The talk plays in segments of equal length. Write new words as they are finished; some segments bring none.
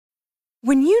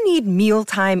When you need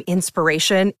mealtime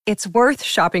inspiration, it's worth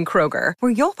shopping Kroger,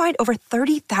 where you'll find over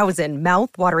 30,000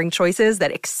 mouth-watering choices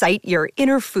that excite your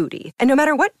inner foodie. And no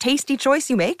matter what tasty choice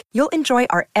you make, you'll enjoy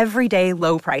our everyday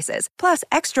low prices, plus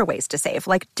extra ways to save,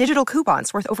 like digital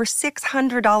coupons worth over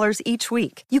 $600 each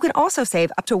week. You can also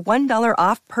save up to $1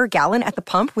 off per gallon at the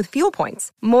pump with fuel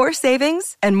points. More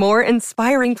savings and more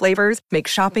inspiring flavors make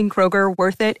shopping Kroger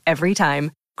worth it every time.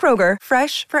 Kroger,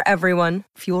 fresh for everyone.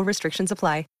 Fuel restrictions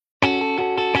apply.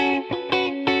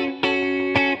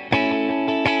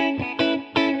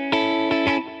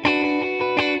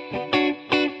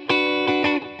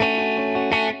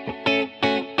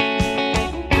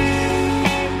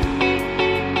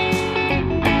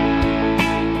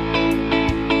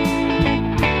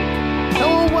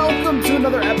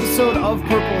 Another episode of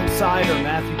Purple Insider.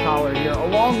 Matthew Pollard here,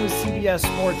 along with CBS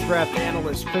Sports Draft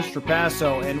analyst Chris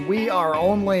Trapasso, and we are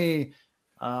only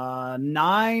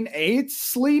 9-8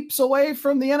 sleeps away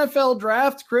from the NFL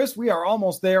draft. Chris, we are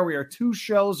almost there. We are 2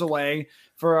 shows away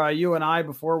for you and I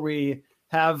before we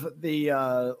have the,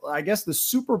 I guess, the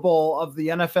Super Bowl of the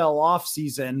NFL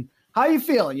offseason. How you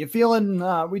feeling? You feeling,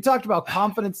 we talked about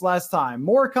confidence last time.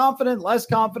 More confident, less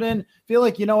confident? Feel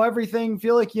like you know everything?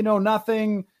 Feel like you know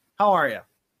nothing? How are you?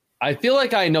 I feel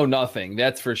like I know nothing,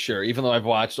 that's for sure. Even though I've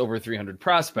watched over 300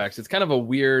 prospects, it's kind of a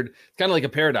weird, it's kind of like a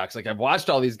paradox. Like I've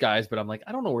watched all these guys, but I'm like,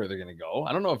 I don't know where they're going to go.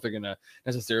 I don't know if they're going to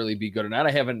necessarily be good or not.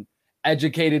 I have an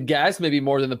educated guess, maybe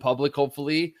more than the public,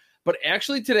 hopefully. But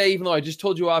actually today, even though I just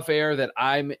told you off air that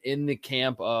I'm in the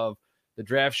camp of the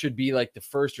draft should be like the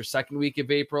first or second week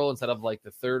of April instead of like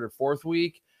the third or fourth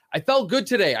week, I felt good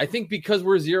today. I think because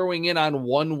we're zeroing in on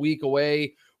 1 week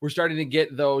away, we're starting to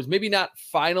get those, maybe not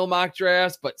final mock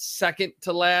drafts, but second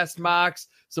to last mocks,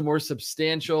 some more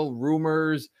substantial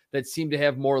rumors that seem to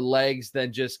have more legs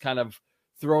than just kind of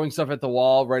throwing stuff at the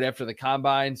wall right after the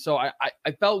combine. So I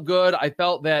felt good. I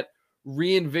felt that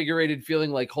reinvigorated feeling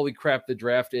like, holy crap, the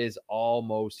draft is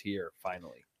almost here,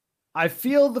 finally. I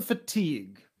feel the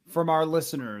fatigue from our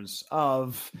listeners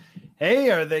of, hey,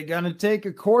 are they going to take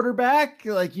a quarterback?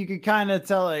 Like you could kind of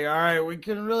tell, like, all right, we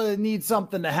can really need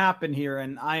something to happen here.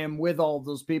 And I am with all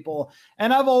those people.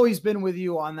 And I've always been with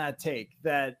you on that take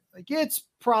that like, it's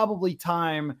probably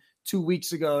time 2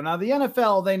 weeks ago. Now the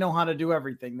NFL, they know how to do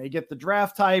everything. They get the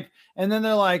draft type and then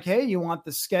they're like, hey, you want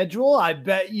the schedule? I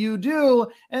bet you do.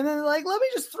 And then like, let me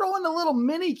just throw in a little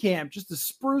mini camp just to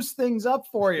spruce things up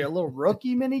for you. A little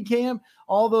rookie mini camp,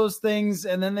 all those things.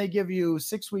 And then they give you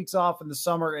 6 weeks off in the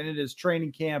summer and it is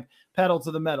training camp, pedal to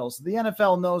the metal. So the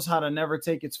NFL knows how to never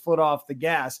take its foot off the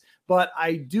gas. But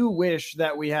I do wish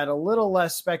that we had a little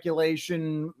less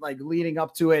speculation, like leading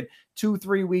up to it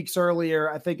 2-3 weeks earlier.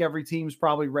 I think every team's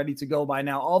probably ready to go by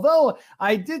now. Although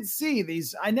I did see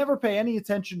these, I never pay any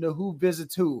attention to who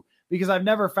visits who because I've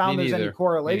never found there's any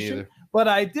correlation. But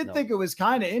I did think it was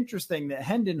kind of interesting that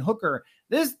Hendon Hooker,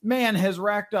 this man has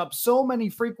racked up so many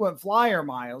frequent flyer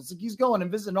miles. Like he's going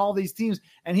and visiting all these teams,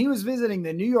 and he was visiting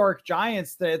the New York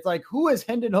Giants. That it's like, who has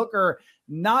Hendon Hooker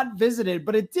not visited?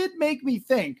 But it did make me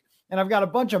think, and I've got a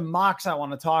bunch of mocks I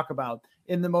want to talk about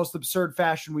in the most absurd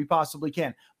fashion we possibly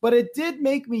can. But it did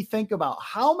make me think about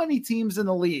how many teams in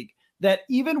the league that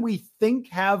even we think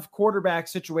have quarterback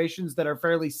situations that are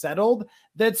fairly settled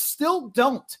that still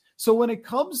don't. So when it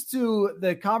comes to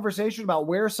the conversation about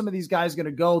where some of these guys are going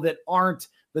to go that aren't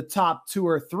the top 2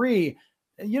 or 3,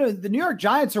 you know, the New York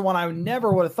Giants are one I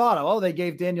never would have thought of. Oh, they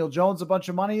gave Daniel Jones a bunch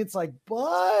of money. It's like,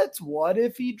 but what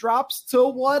if he drops to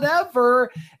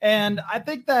whatever? And I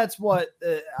think that's what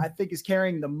I think is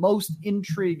carrying the most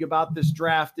intrigue about this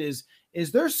draft is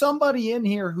there somebody in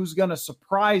here who's going to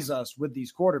surprise us with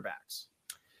these quarterbacks?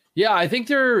 Yeah, I think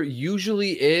there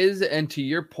usually is. And to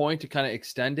your point, to kind of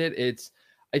extend it,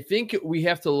 I think we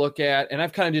have to look at, and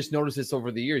I've kind of just noticed this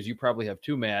over the years, you probably have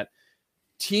too, Matt,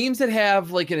 teams that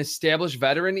have like an established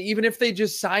veteran, even if they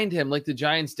just signed him like the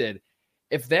Giants did,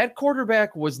 if that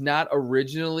quarterback was not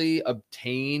originally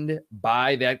obtained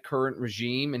by that current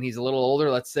regime and he's a little older,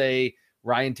 let's say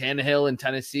Ryan Tannehill in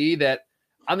Tennessee, that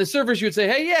on the surface you would say,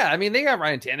 hey, yeah, I mean, they got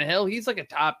Ryan Tannehill. He's like a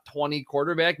top 20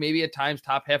 quarterback, maybe at times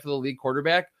top half of the league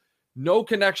quarterback. No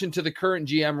connection to the current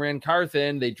GM Ran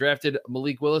Carthen. They drafted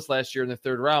Malik Willis last year in the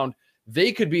 3rd round.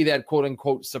 They could be that quote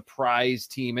unquote surprise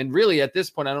team. And really at this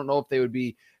point, I don't know if they would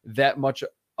be that much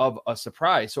of a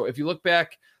surprise. So if you look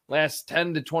back last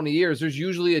 10 to 20 years, there's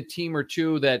usually a team or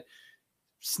two that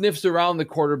sniffs around the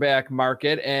quarterback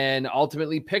market and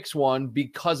ultimately picks one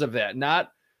because of that.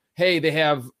 Not, hey, they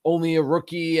have only a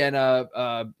rookie and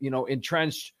a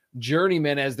entrenched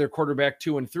journeyman as their quarterback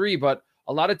 2 and 3, but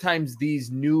a lot of times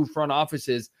these new front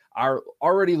offices are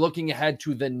already looking ahead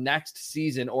to the next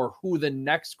season or who the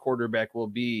next quarterback will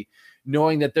be,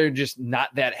 knowing that they're just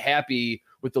not that happy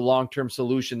with the long-term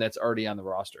solution that's already on the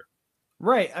roster.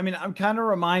 Right. I mean, I'm kind of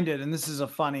reminded, and this is a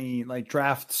funny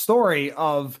draft story,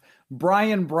 of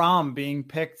Brian Braum being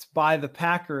picked by the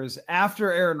Packers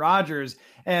after Aaron Rodgers.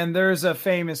 And there's a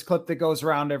famous clip that goes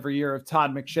around every year of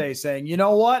Todd McShay saying, you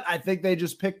know what? I think they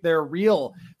just picked their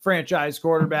real franchise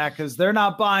quarterback because they're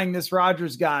not buying this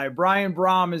Rodgers guy. Brian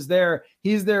Braum is there.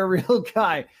 He's their real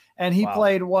guy. And he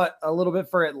played a little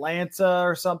bit for Atlanta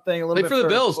or something. A little bit for the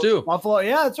Bills too. Buffalo.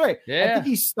 Yeah, that's right. Yeah. I think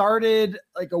he started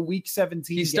a week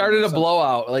 17. He started a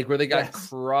blowout, where they got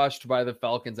crushed by the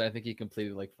Falcons. I think he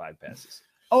completed 5 passes.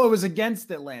 Oh, it was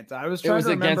against Atlanta. I was trying to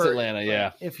remember against Atlanta,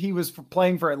 yeah. If he was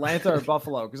playing for Atlanta or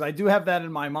Buffalo, because I do have that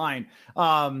in my mind.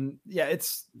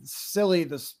 It's silly,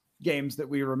 this games that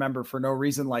we remember for no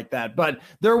reason like that. But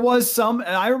there was and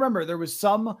I remember there was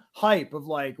some hype of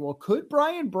could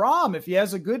Brian Braum, if he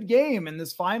has a good game in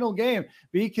this final game,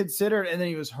 be considered? And then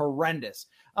he was horrendous.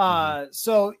 But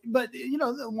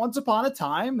once upon a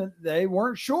time, they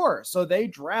weren't sure. So they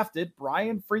drafted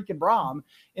Brian freaking Braum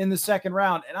in the second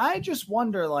round. And I just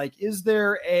wonder, is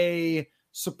there a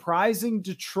surprising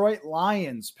Detroit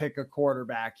Lions pick a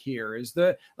quarterback here? Is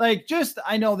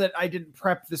I know that I didn't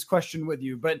prep this question with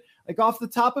you, but off the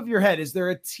top of your head, is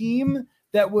there a team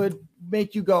that would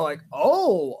make you go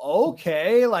oh,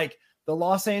 okay, the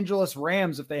Los Angeles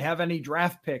Rams, if they have any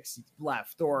draft picks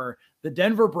left, or the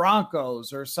Denver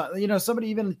Broncos, or somebody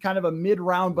even kind of a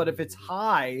mid-round, but if it's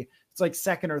high, it's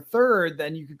second or third,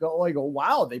 then you could go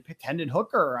wow, they picked Hendon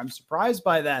Hooker. I'm surprised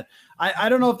by that. I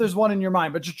don't know if there's one in your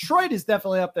mind, but Detroit is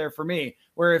definitely up there for me,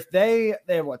 where if they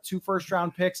have 2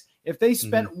 first-round picks, if they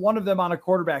spent one of them on a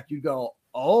quarterback, you'd go,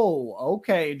 oh,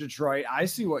 okay, Detroit, I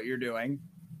see what you're doing.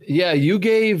 Yeah, you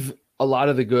gave a lot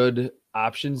of the good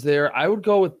options there. I would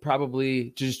go with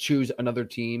probably just choose another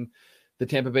team, the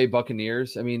Tampa Bay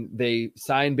Buccaneers. I mean, they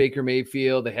signed Baker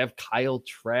Mayfield. They have Kyle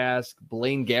Trask.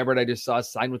 Blaine Gabbert, I just saw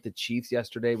sign with the Chiefs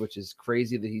yesterday, which is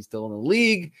crazy that he's still in the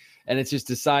league. And it's just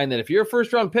a sign that if you're a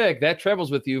first-round pick, that travels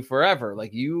with you forever.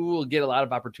 You will get a lot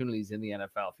of opportunities in the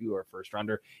NFL if you are a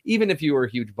first-rounder, even if you were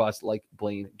a huge bust like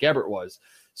Blaine Gabbert was.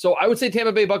 So I would say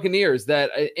Tampa Bay Buccaneers,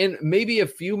 that in maybe a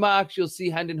few mocks, you'll see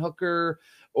Hendon Hooker,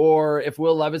 or if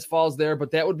Will Levis falls there, but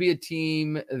that would be a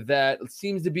team that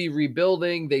seems to be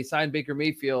rebuilding. They signed Baker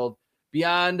Mayfield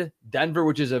beyond Denver,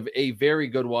 which is a very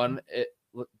good one,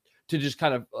 to just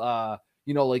kind of,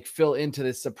 fill into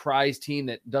this surprise team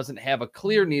that doesn't have a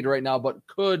clear need right now, but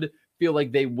could feel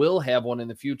like they will have one in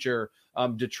the future.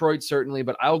 Detroit certainly,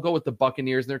 but I'll go with the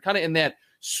Buccaneers. And they're kind of in that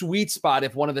sweet spot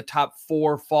if one of the top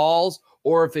 4 falls,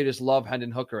 or if they just love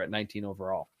Hendon Hooker at 19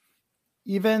 overall.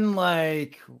 Even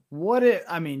what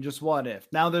if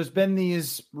now there's been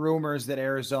these rumors that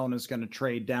Arizona is going to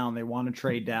trade down. They want to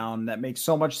trade down. That makes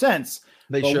so much sense.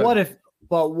 What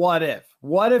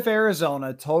if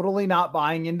Arizona, totally not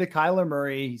buying into Kyler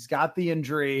Murray, he's got the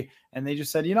injury, and they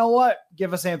just said, you know what,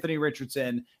 give us Anthony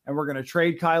Richardson and we're going to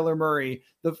trade Kyler Murray,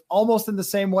 almost in the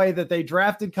same way that they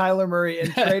drafted Kyler Murray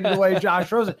and traded away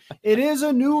Josh Rosen. It is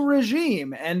a new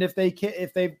regime. And if they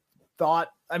thought,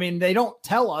 they don't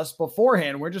tell us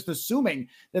beforehand. We're just assuming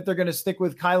that they're going to stick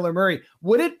with Kyler Murray.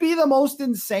 Would it be the most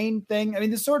insane thing?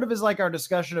 This sort of is like our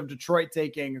discussion of Detroit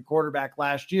taking a quarterback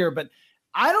last year, but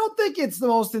I don't think it's the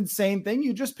most insane thing.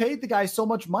 You just paid the guy so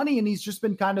much money and he's just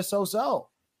been kind of so-so.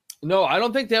 No, I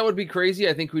don't think that would be crazy.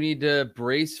 I think we need to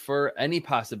brace for any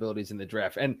possibilities in the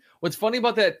draft. And what's funny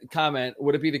about that comment,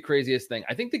 would it be the craziest thing?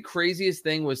 I think the craziest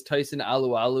thing was Tyson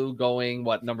Alualu going,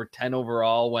 number 10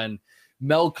 overall, when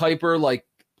Mel Kiper,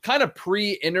 kind of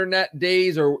pre-internet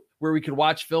days, or where we could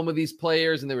watch film of these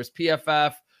players and there was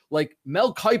PFF,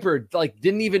 Mel Kiper,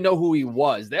 didn't even know who he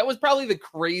was. That was probably the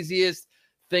craziest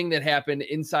thing that happened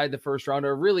inside the first round,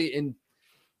 or really in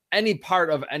any part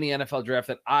of any NFL draft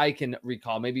that I can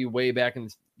recall. Maybe way back in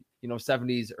the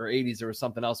 70s or 80s, there was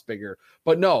something else bigger.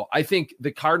 But no, I think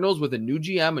the Cardinals, with a new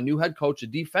GM, a new head coach, a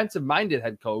defensive-minded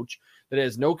head coach that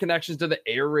has no connections to the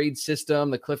air raid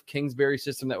system, the Cliff Kingsbury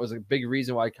system, that was a big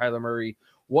reason why Kyler Murray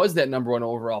was that number 1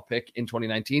 overall pick in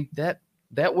 2019.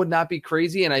 That would not be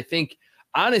crazy. And I think,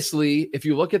 honestly, if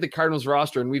you look at the Cardinals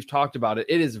roster, and we've talked about it,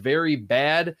 it is very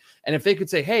bad. And if they could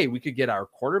say, hey, we could get our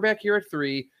quarterback here at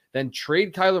 3, then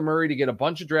trade Kyler Murray to get a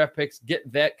bunch of draft picks, get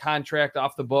that contract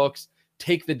off the books,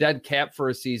 take the dead cap for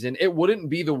a season, it wouldn't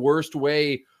be the worst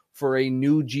way for a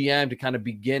new GM to kind of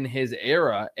begin his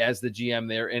era as the GM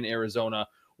there in Arizona.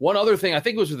 One other thing, I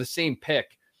think it was with the same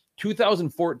pick,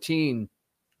 2014,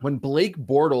 when Blake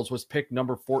Bortles was picked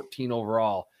number 14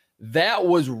 overall. That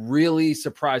was really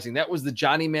surprising. That was the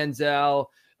Johnny Manziel,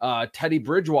 Teddy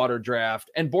Bridgewater draft.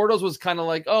 And Bortles was kind of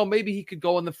like, oh, maybe he could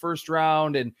go in the first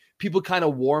round. And people kind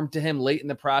of warmed to him late in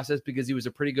the process because he was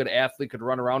a pretty good athlete, could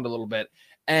run around a little bit.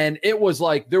 And it was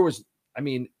like,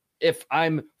 if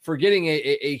I'm forgetting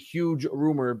a huge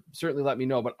rumor, certainly let me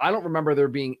know. But I don't remember there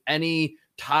being any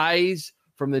ties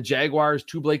from the Jaguars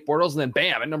to Blake Bortles. And then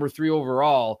bam, at number 3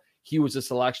 overall, he was a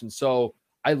selection. So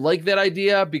I like that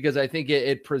idea because I think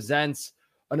it presents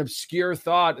an obscure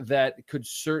thought that could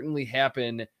certainly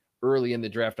happen early in the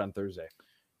draft on Thursday.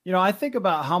 I think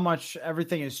about how much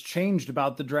everything has changed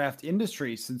about the draft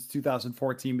industry since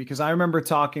 2014, because I remember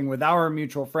talking with our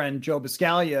mutual friend, Joe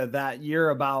Biscaglia, that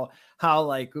year about how,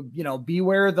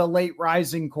 beware the late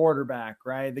rising quarterback,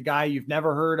 right? The guy you've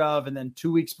never heard of. And then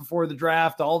 2 weeks before the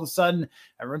draft, all of a sudden,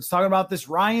 everyone's talking about this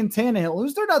Ryan Tannehill,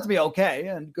 who's turned out to be okay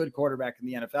and good quarterback in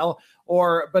the NFL,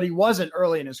 but he wasn't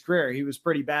early in his career. He was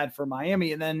pretty bad for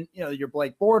Miami. And then, you're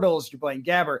Blake Bortles, you're Blaine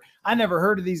Gabbert. I never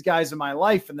heard of these guys in my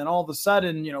life. And then all of a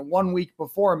sudden, 1 week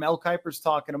before, Mel Kiper's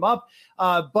talking them up.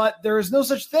 But there is no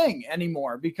such thing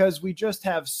anymore because we just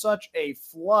have such a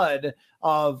flood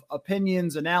of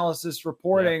opinions, analysis,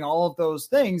 reporting, all of those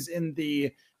things in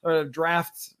the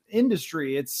draft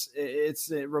industry.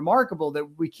 It's remarkable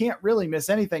that we can't really miss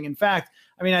anything. In fact,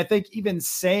 I think even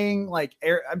saying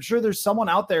I'm sure there's someone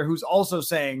out there who's also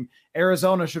saying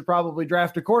Arizona should probably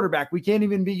draft a quarterback. We can't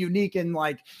even be unique in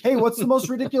hey, what's the most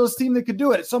ridiculous team that could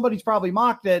do it? Somebody's probably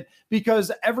mocked it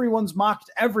because everyone's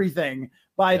mocked everything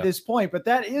by this point. But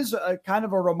that is a kind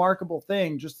of a remarkable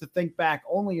thing just to think back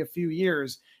only a few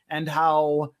years and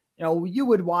how, you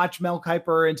would watch Mel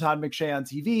Kiper and Todd McShay on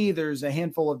TV. There's a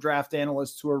handful of draft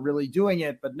analysts who are really doing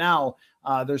it, but now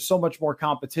there's so much more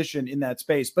competition in that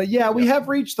space. But we have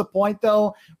reached the point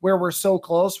though, where we're so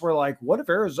close. We're like, what if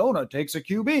Arizona takes a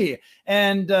QB?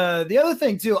 And the other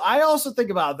thing too, I also think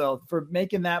about though, for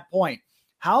making that point,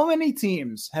 how many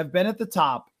teams have been at the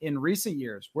top in recent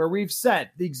years where we've said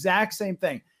the exact same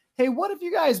thing? Hey, what if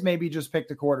you guys maybe just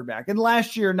picked a quarterback? And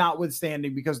last year,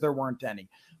 notwithstanding, because there weren't any.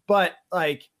 But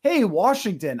hey,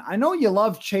 Washington, I know you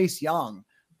love Chase Young,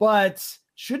 but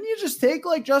shouldn't you just take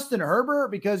Justin Herbert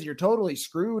because you're totally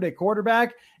screwed at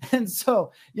quarterback? And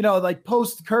so,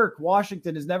 post Kirk,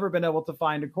 Washington has never been able to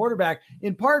find a quarterback,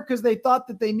 in part because they thought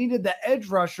that they needed the edge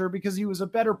rusher because he was a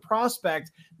better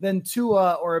prospect than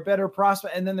Tua or a better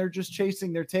prospect. And then they're just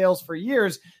chasing their tails for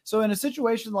years. So in a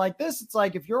situation like this, it's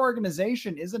if your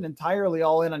organization isn't entirely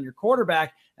all in on your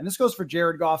quarterback, and this goes for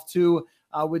Jared Goff too,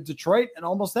 with Detroit and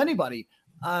almost anybody,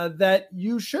 that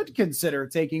you should consider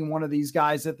taking one of these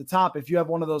guys at the top if you have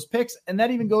one of those picks. And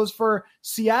that even goes for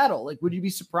Seattle. Would you be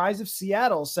surprised if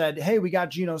Seattle said, hey, we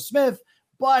got Geno Smith,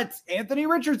 but Anthony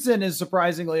Richardson is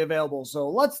surprisingly available, so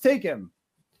let's take him?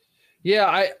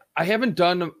 Yeah, I haven't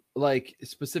done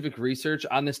specific research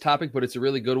on this topic, but it's a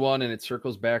really good one. And it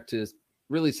circles back to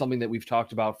really something that we've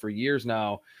talked about for years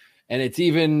now. And it's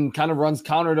even kind of runs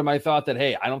counter to my thought that,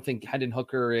 hey, I don't think Hendon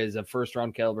Hooker is a first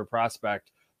round caliber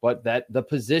prospect, but that the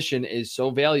position is so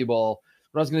valuable.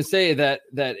 But I was going to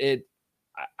say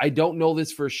I don't know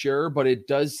this for sure, but it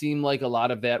does seem like a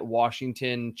lot of that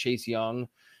Washington Chase Young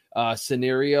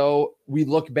scenario. We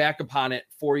look back upon it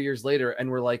 4 years later and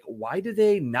we're like, why did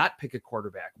they not pick a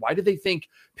quarterback? Why did they think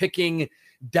picking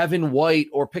Devin White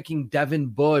or picking Devin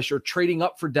Bush or trading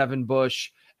up for Devin Bush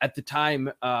at the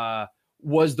time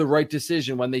was the right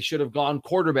decision when they should have gone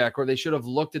quarterback, or they should have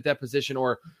looked at that position,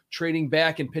 or trading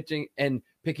back and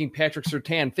picking Patrick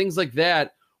Surtain, things like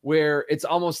that, where it's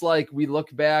almost like we look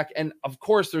back, and of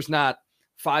course there's not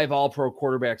 5 all-pro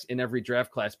quarterbacks in every draft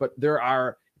class, but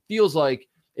feels like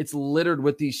it's littered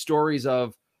with these stories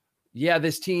of,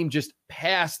 this team just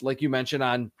passed, like you mentioned,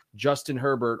 on Justin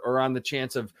Herbert, or on the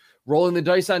chance of rolling the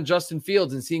dice on Justin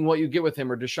Fields and seeing what you get with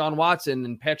him, or Deshaun Watson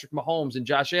and Patrick Mahomes and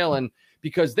Josh Allen,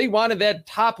 because they wanted that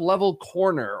top level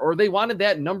corner, or they wanted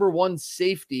that number 1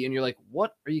 safety. And you're like,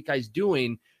 what are you guys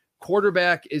doing?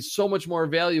 Quarterback is so much more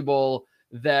valuable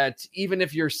that even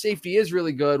if your safety is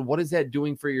really good, what is that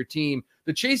doing for your team?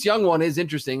 The Chase Young one is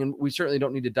interesting, and we certainly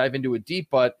don't need to dive into it deep,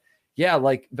 but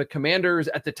the Commanders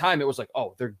at the time, it was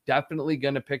oh, they're definitely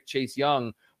going to pick Chase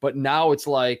Young. But now it's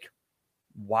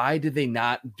why did they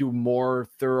not do more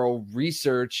thorough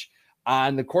research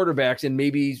on the quarterbacks and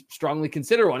maybe strongly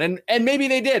consider one? And maybe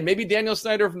they did. Maybe Daniel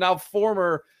Snyder, now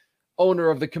former owner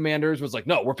of the Commanders, was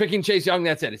no, we're picking Chase Young.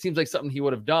 That's it. It seems like something he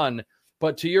would have done.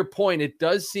 But to your point, it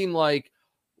does seem like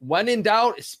when in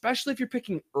doubt, especially if you're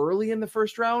picking early in the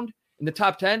first round, in the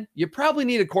top 10, you probably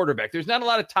need a quarterback. There's not a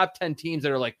lot of top 10 teams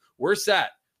that are we're set.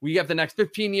 We have the next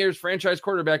 15 years franchise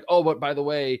quarterback. Oh, but by the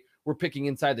way, we're picking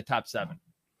inside the top 7.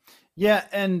 Yeah,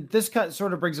 and this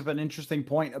sort of brings up an interesting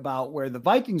point about where the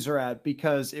Vikings are at,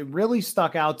 because it really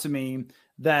stuck out to me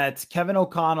that Kevin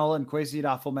O'Connell and Kwesi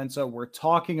Adofo-Mensah were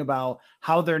talking about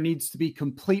how there needs to be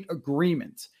complete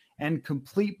agreement and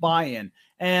complete buy-in.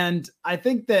 And I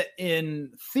think that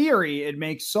in theory, it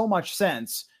makes so much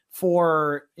sense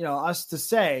for, us to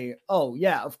say, oh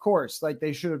yeah, of course, like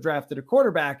they should have drafted a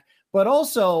quarterback. But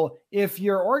also, if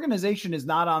your organization is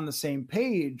not on the same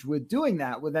page with doing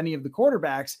that with any of the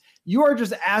quarterbacks, you are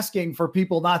just asking for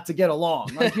people not to get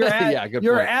along. Like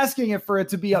you're asking for it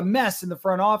to be a mess in the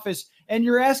front office, and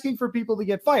you're asking for people to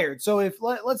get fired. So if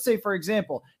let's say, for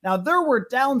example, now there were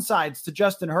downsides to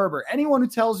Justin Herbert. Anyone who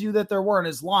tells you that there weren't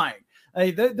is lying.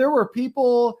 There were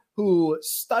people who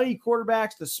study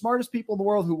quarterbacks, the smartest people in the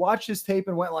world, who watched his tape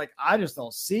and went like, I just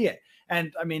don't see it.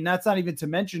 And I mean, that's not even to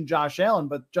mention Josh Allen,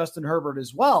 but Justin Herbert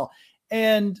as well.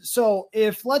 And so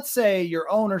if, let's say, your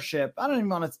ownership, I don't even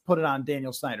want to put it on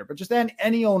Daniel Snyder, but just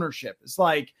any ownership, it's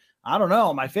like, I don't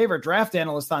know, my favorite draft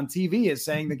analyst on TV is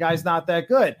saying the guy's not that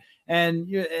good. And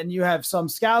you have some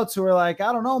scouts who are like,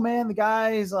 I don't know, man, the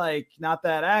guy's like not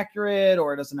that accurate,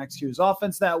 or doesn't execute his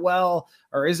offense that well,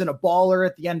 or isn't a baller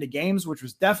at the end of games, which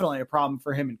was definitely a problem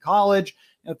for him in college,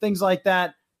 things like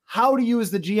that. How do you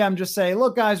as the GM just say,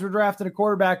 look, guys, we're drafting a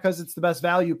quarterback because it's the best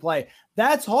value play?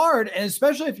 That's hard, and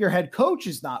especially if your head coach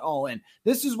is not all in.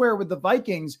 This is where with the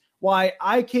Vikings, why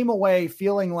I came away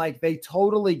feeling like they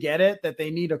totally get it, that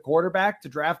they need a quarterback to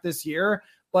draft this year,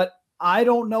 but I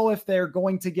don't know if they're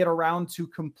going to get around to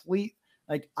complete,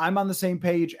 like I'm on the same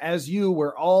page as you.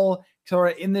 We're all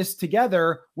sort of in this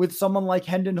together with someone like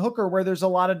Hendon Hooker, where there's a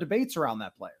lot of debates around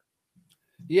that player.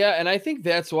 Yeah, and I think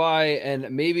that's why, and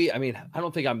maybe, I mean, I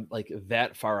don't think I'm like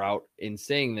that far out in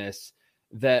saying this,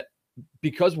 that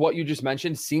because what you just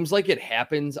mentioned seems like it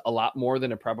happens a lot more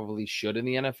than it probably should in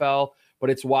the NFL,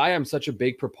 but it's why I'm such a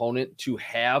big proponent to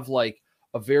have like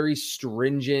a very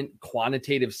stringent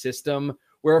quantitative system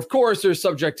where, of course, there's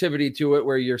subjectivity to it,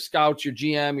 where your scouts, your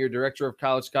GM, your director of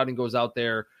college scouting goes out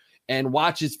there and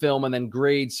watches film and then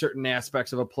grades certain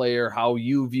aspects of a player, how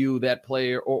you view that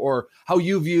player, or how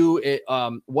you view it,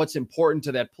 what's important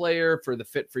to that player for the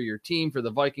fit for your team, for the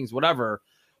Vikings, whatever.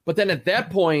 But then at that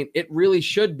point, it really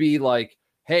should be like,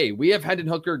 hey, we have Hendon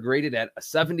Hooker graded at a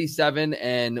 77,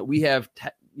 and we have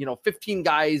 15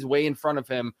 guys way in front of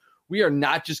him. We are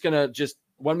not just going to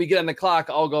when we get on the clock,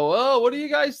 I'll go, oh, what do you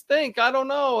guys think? I don't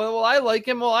know. Well, I like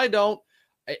him. Well, I don't.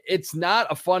 It's not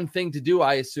a fun thing to do,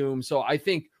 I assume. So I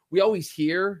think we always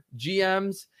hear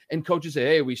GMs and coaches say,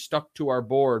 hey, we stuck to our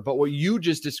board. But what you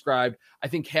just described, I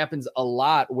think happens a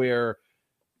lot, where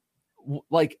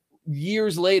like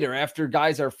years later, after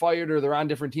guys are fired or they're on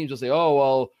different teams, they'll say, oh,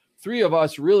 well, 3 of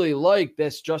us really like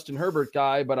this Justin Herbert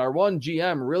guy, but our one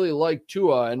GM really liked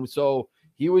Tua. And so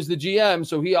he was the GM,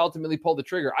 so he ultimately pulled the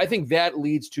trigger. I think that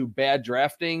leads to bad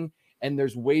drafting, and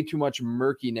there's way too much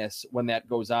murkiness when that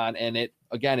goes on. And it,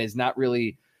 again, is not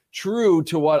really true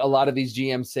to what a lot of these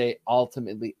GMs say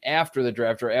ultimately after the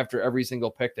draft, or after every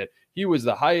single pick, that he was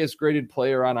the highest graded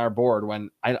player on our board, when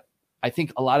I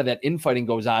think a lot of that infighting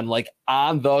goes on like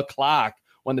on the clock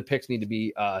when the picks need to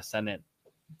be sent in.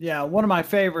 Yeah, one of my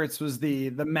favorites was the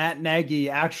Matt Nagy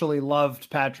actually loved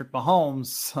Patrick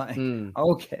Mahomes. Like,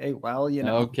 okay, well,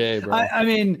 Okay, bro. I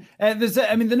mean,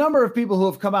 the number of people who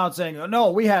have come out saying, oh,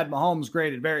 no, we had Mahomes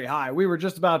graded very high. We were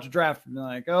just about to draft him.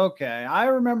 Like, okay, I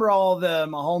remember all the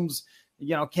Mahomes,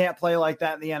 can't play like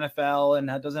that in the NFL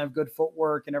and doesn't have good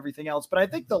footwork and everything else. But I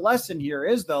think the lesson here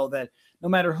is, though, that no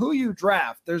matter who you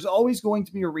draft, there's always going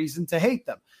to be a reason to hate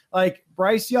them. Like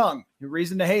Bryce Young, a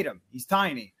reason to hate him. He's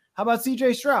tiny. How about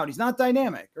CJ Stroud? He's not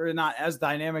dynamic, or not as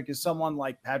dynamic as someone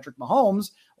like Patrick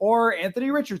Mahomes or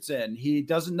Anthony Richardson. He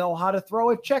doesn't know how to throw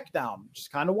a check down, which is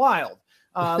kind of wild.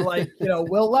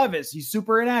 Will Levis, he's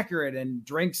super inaccurate and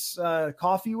drinks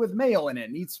coffee with mayo in it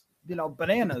and eats,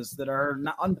 bananas that are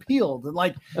not unpeeled. And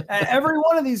like every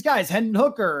one of these guys, Hendon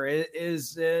Hooker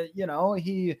is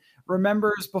he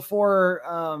remembers before,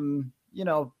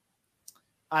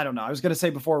 I don't know. I was going to say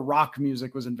before rock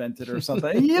music was invented or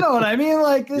something. You know what I mean?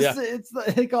 Like this, yeah. It's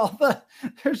like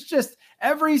there's just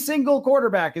every single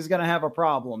quarterback is going to have a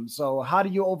problem. So how do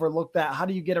you overlook that? How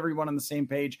do you get everyone on the same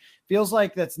page? Feels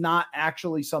like that's not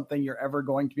actually something you're ever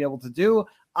going to be able to do.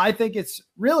 I think it's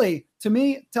really, to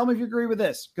me, tell me if you agree with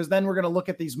this, because then we're going to look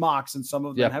at these mocks and some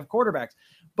of them have quarterbacks.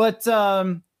 But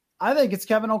I think it's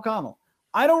Kevin O'Connell.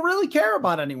 I don't really care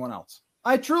about anyone else.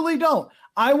 I truly don't.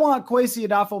 I want Kwesi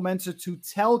Adofo-Mensah to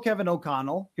tell Kevin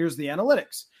O'Connell, here's the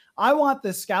analytics. I want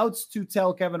the scouts to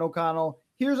tell Kevin O'Connell,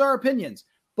 here's our opinions.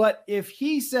 But if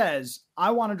he says,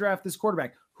 I want to draft this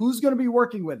quarterback, who's going to be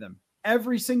working with him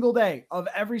every single day of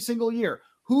every single year?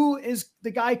 Who is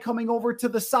the guy coming over to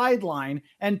the sideline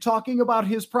and talking about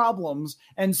his problems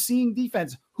and seeing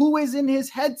defense? Who is in his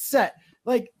headset?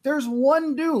 Like, there's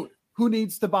one dude who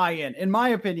needs to buy in my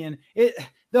opinion.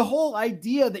 The whole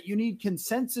idea that you need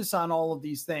consensus on all of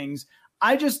these things,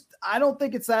 I don't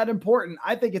think it's that important.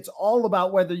 I think it's all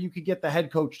about whether you could get the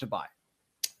head coach to buy.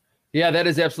 Yeah, that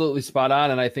is absolutely spot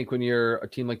on. And I think when you're a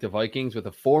team like the Vikings with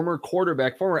a former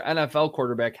NFL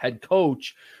quarterback, head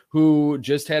coach, who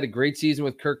just had a great season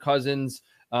with Kirk Cousins,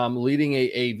 leading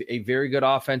a very good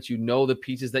offense, the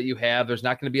pieces that you have. There's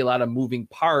not going to be a lot of moving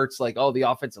parts like, oh, the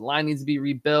offensive line needs to be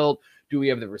rebuilt. Do we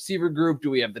have the receiver group? Do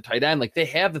we have the tight end? Like, they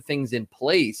have the things in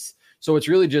place. So it's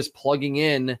really just plugging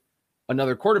in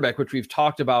another quarterback, which we've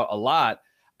talked about a lot.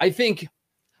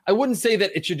 I wouldn't say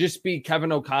that it should just be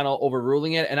Kevin O'Connell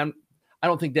overruling it. And I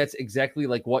don't think that's exactly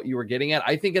like what you were getting at.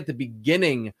 I think at the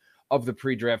beginning of the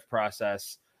pre-draft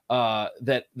process,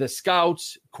 that the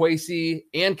scouts, Kwesi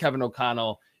and Kevin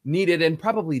O'Connell needed, and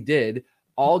probably did,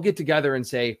 all get together and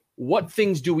say, what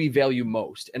things do we value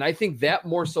most? And I think that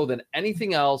more so than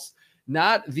anything else,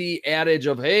 not the adage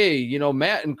of, hey,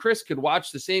 Matt and Chris could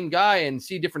watch the same guy and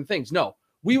see different things. No,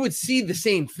 we would see the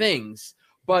same things,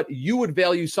 but you would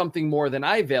value something more than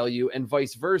I value, and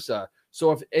vice versa.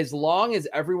 So as long as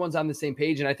everyone's on the same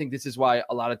page, and I think this is why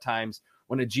a lot of times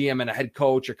when a GM and a head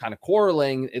coach are kind of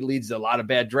quarreling, it leads to a lot of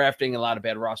bad drafting, a lot of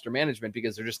bad roster management,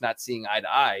 because they're just not seeing eye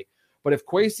to eye. But if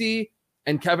Kwesi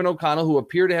and Kevin O'Connell, who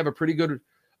appear to have a pretty good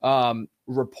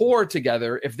rapport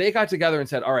together, if they got together and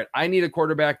said, all right, I need a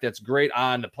quarterback that's great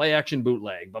on the play action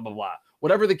bootleg, blah, blah, blah,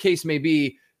 whatever the case may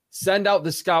be, send out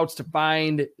the scouts to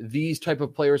find these type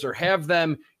of players or have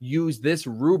them use this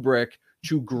rubric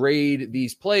to grade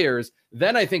these players,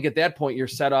 then I think at that point you're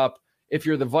set up, if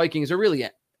you're the Vikings or really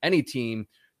any team,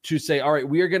 to say, all right,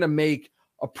 we are going to make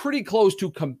a pretty close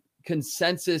to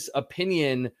consensus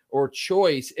opinion or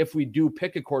choice if we do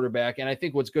pick a quarterback. And I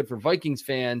think what's good for Vikings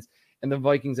fans and the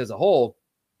Vikings as a whole,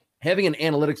 having an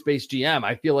analytics-based GM,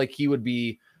 I feel like he would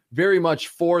be very much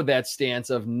for that stance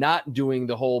of not doing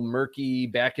the whole murky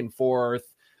back and forth,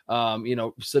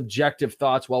 subjective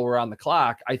thoughts while we're on the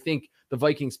clock. I think the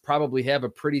Vikings probably have a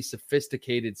pretty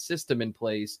sophisticated system in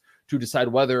place to decide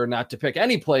whether or not to pick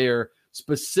any player,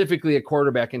 specifically a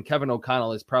quarterback, and Kevin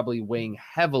O'Connell is probably weighing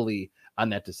heavily on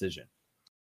that decision.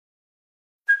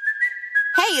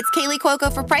 Hey, it's Kaylee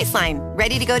Cuoco for Priceline.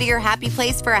 Ready to go to your happy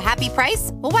place for a happy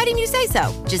price? Well, why didn't you say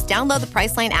so? Just download the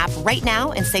Priceline app right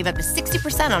now and save up to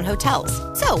 60% on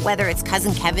hotels. So whether it's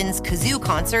Cousin Kevin's Kazoo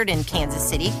Concert in Kansas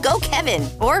City, go Kevin,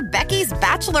 or Becky's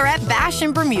Bachelorette Bash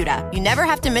in Bermuda, you never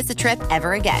have to miss a trip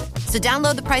ever again. So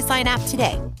download the Priceline app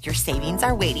today. Your savings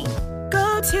are waiting.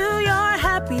 Go to your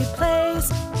happy place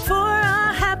for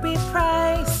a happy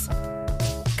price.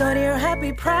 Go to your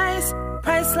happy price,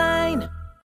 Priceline.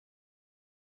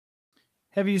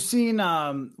 Have you seen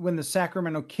when the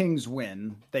Sacramento Kings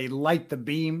win, they light the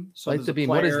beam? So light the beam.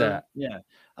 What is that?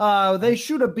 Yeah. They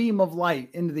shoot a beam of light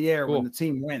into the air when the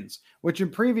team wins, which in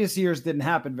previous years didn't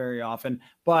happen very often,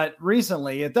 but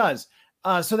recently it does.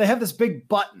 So they have this big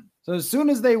button. So as soon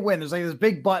as they win, there's like this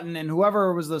big button, and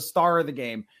whoever was the star of the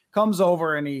game comes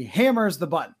over and he hammers the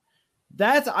button.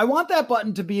 I want that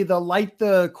button to be the light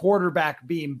the quarterback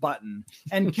beam button.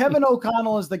 And Kevin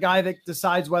O'Connell is the guy that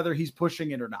decides whether he's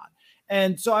pushing it or not.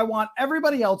 And so I want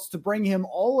everybody else to bring him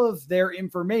all of their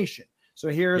information. So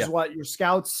here's what your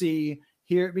scouts see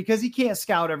here, because he can't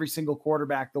scout every single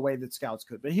quarterback the way that scouts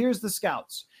could. But here's the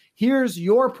scouts. Here's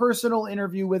your personal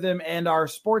interview with him and our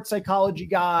sports psychology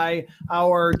guy,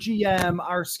 our GM,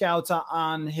 our scouts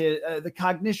on his the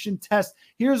cognition test.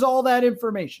 Here's all that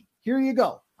information. Here you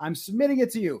go. I'm submitting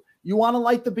it to you. You want to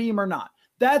light the beam or not?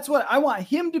 That's what I want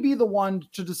him to be, the one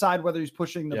to decide whether he's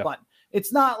pushing the button.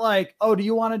 It's not like, oh, do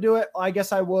you want to do it? Well, I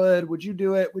guess I would. Would you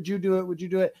do it? Would you do it? Would you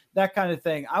do it? That kind of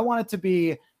thing. I want it to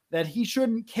be that he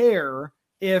shouldn't care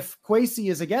if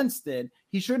Kwesi is against it.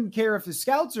 He shouldn't care if his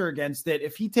scouts are against it.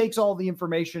 If he takes all the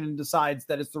information and decides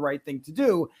that it's the right thing to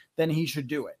do, then he should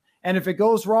do it. And if it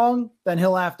goes wrong, then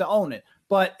he'll have to own it.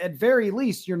 But at very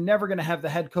least, you're never going to have the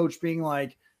head coach being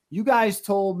like, you guys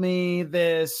told me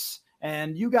this,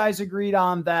 and you guys agreed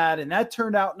on that, and that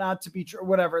turned out not to be true,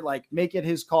 whatever. Like, make it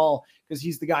his call, because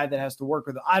he's the guy that has to work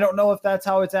with it. I don't know if that's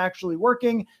how it's actually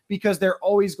working, because they're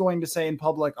always going to say in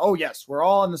public, oh yes, we're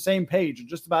all on the same page and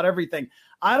just about everything.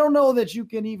 I don't know that you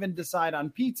can even decide on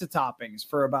pizza toppings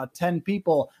for about 10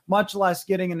 people, much less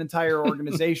getting an entire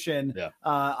organization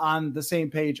on the same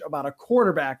page about a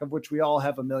quarterback, of which we all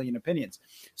have a million opinions.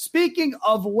 Speaking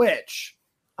of which,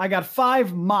 I got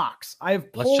 5 mocks.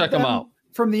 Let's check them out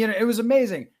from the internet. It was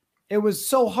amazing. it was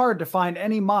so hard to find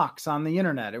any mocks on the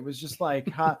internet. It was just like,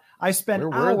 I spent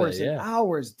hours and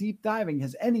hours deep diving.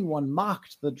 Has anyone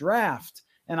mocked the draft?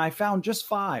 And I found just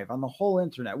 5 on the whole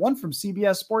internet. One from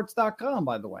CBSSports.com,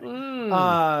 by the way,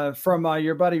 from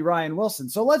your buddy Ryan Wilson.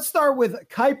 So let's start with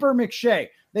Kuiper McShay.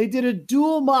 They did a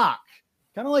dual mock,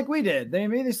 kind of like we did.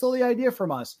 They stole the idea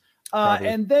from us.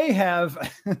 And they have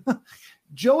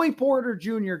Joey Porter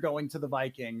Jr. going to the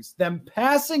Vikings, them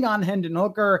passing on Hendon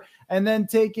Hooker, and then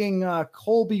taking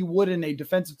Colby Wooden, a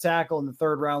defensive tackle, in the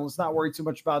 3rd round. Let's not worry too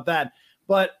much about that.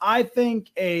 But I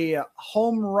think a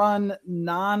home run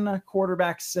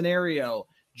non-quarterback scenario,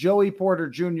 Joey Porter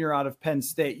Jr. out of Penn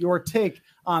State. Your take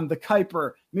on the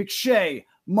Kuiper McShay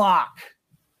mock?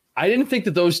 I didn't think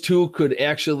that those two could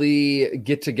actually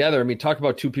get together. I mean, talk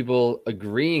about two people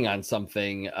agreeing on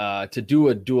something to do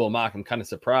a dual mock. I'm kind of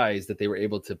surprised that they were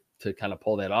able to kind of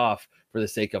pull that off for the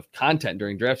sake of content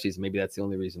during draft season. Maybe that's the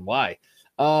only reason why.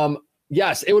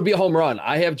 Yes, it would be a home run.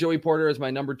 I have Joey Porter as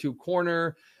my number 2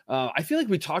 corner. I feel like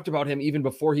we talked about him even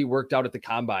before he worked out at the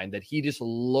combine, that he just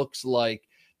looks like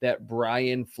that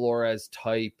Brian Flores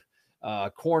type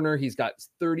corner. He's got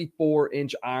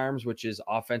 34-inch arms, which is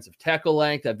offensive tackle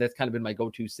length. That's kind of been my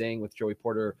go-to saying with Joey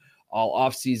Porter all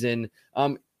offseason.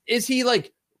 Is he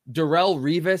like Darrelle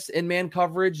Revis in man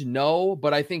coverage? No,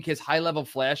 but I think his high-level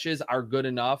flashes are good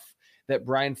enough that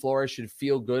Brian Flores should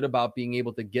feel good about being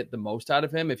able to get the most out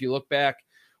of him. If you look back,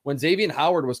 when Xavier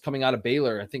Howard was coming out of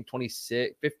Baylor, I think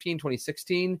 2015,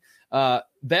 2016,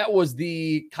 that was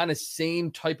the kind of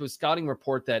same type of scouting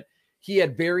report that he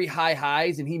had very high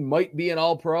highs and he might be an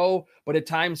all-pro, but at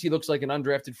times he looks like an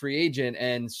undrafted free agent.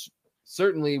 And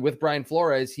certainly with Brian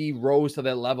Flores, he rose to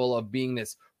that level of being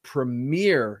this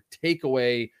premier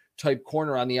takeaway type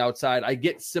corner on the outside. I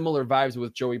get similar vibes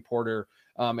with Joey Porter.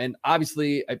 And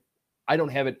obviously I don't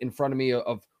have it in front of me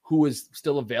of who is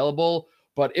still available,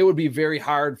 but it would be very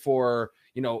hard for,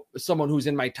 someone who's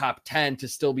in my top 10 to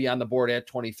still be on the board at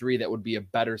 23. That would be a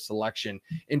better selection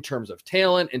in terms of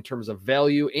talent, in terms of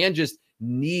value, and just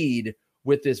need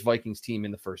with this Vikings team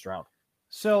in the 1st round.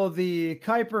 So the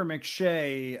Kuiper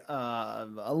McShay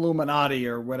Illuminati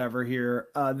or whatever here,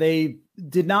 they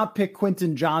did not pick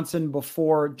Quentin Johnston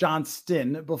before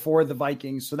the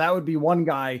Vikings. So that would be one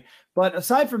guy. But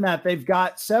aside from that, they've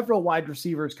got several wide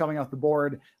receivers coming off the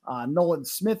board. Nolan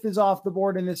Smith is off the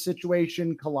board in this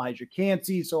situation. Kalijah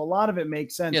Cansey. So a lot of it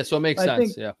makes sense. Yeah, so it makes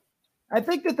sense. I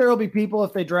think that there will be people,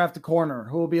 if they draft a corner,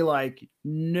 who will be like,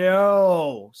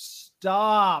 no,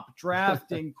 stop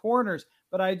drafting corners.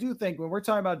 But I do think when we're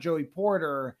talking about Joey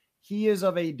Porter, he is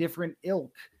of a different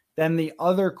ilk than the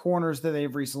other corners that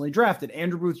they've recently drafted.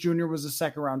 Andrew Booth Jr. was a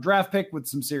 2nd-round draft pick with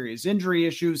some serious injury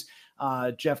issues.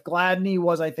 Jeff Gladney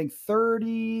was, I think,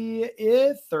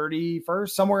 30th, 31st,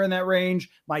 somewhere in that range.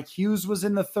 Mike Hughes was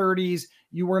in the 30s.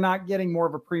 You were not getting more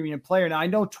of a premium player. Now, I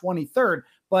know 23rd,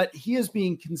 but he is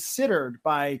being considered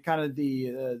by kind of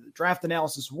the draft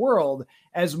analysis world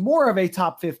as more of a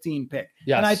top 15 pick.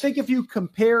 Yes. And I think if you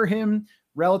compare him,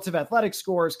 relative athletic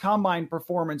scores, combine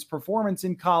performance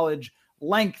in college,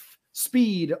 length,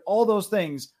 speed, all those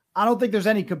things, I don't think there's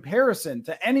any comparison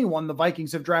to anyone the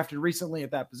Vikings have drafted recently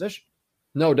at that position.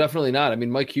 No, definitely not. I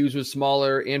mean, Mike Hughes was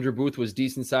smaller. Andrew Booth was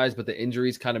decent size, but the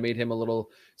injuries kind of made him a little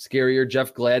scarier.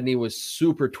 Jeff Gladney was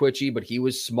super twitchy, but he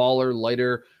was smaller,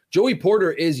 lighter. Joey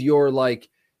Porter is your like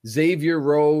Xavier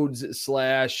Rhodes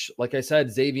 / like I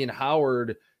said, Xavier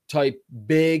Howard type,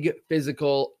 big,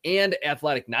 physical, and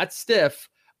athletic, not stiff,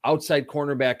 outside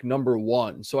cornerback number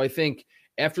 1. So I think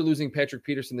after losing Patrick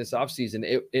Peterson this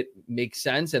offseason, it makes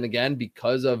sense. And again,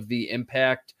 because of the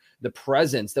impact, the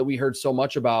presence that we heard so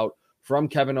much about from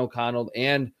Kevin O'Connell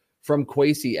and from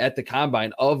Kwesi at the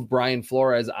combine of Brian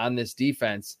Flores on this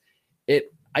defense,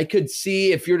 I could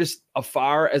see if you're just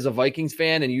afar as a Vikings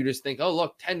fan and you just think, oh,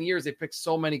 look, 10 years, they picked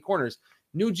so many corners.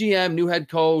 New GM, new head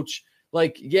coach.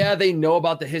 Like, yeah, they know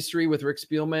about the history with Rick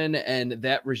Spielman and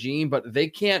that regime, but they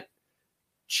can't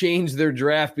change their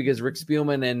draft because Rick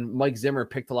Spielman and Mike Zimmer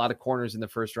picked a lot of corners in the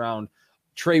 1st round.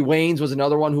 Trey Waynes was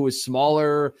another one who was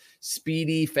smaller,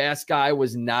 speedy, fast guy,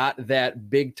 was not that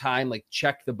big time, like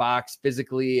check the box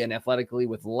physically and athletically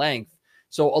with length.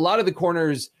 So a lot of the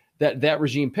corners that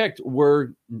regime picked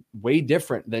were way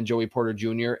different than Joey Porter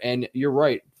Jr. And you're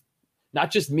right.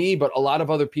 Not just me, but a lot of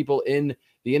other people in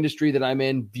the industry that I'm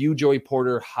in view Joey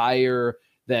Porter higher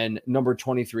than number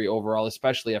 23 overall,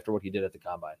 especially after what he did at the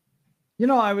combine.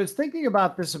 I was thinking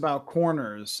about this about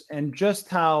corners and just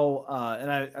how,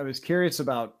 and I was curious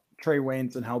about Trey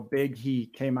Waynes and how big he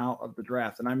came out of the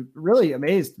draft. And I'm really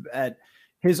amazed at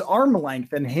his arm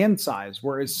length and hand size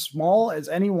were as small as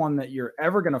anyone that you're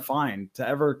ever going to find to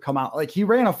ever come out. Like he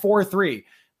ran a 4.3,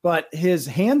 but his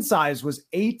hand size was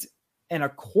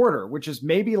 8.25, which is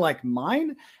maybe like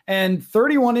mine, and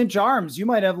 31-inch arms. You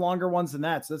might have longer ones than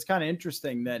that. So that's kind of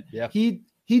interesting that he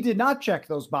did not check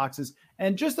those boxes.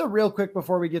 And just a real quick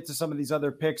before we get to some of these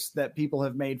other picks that people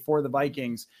have made for the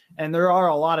Vikings, and there are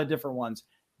a lot of different ones.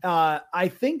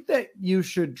 I think that you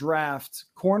should draft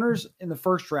corners in the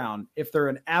first round if they're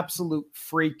an absolute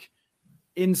freak,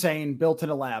 insane, built in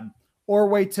a lab, or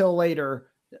wait till later,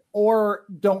 or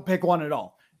don't pick one at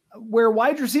all. Where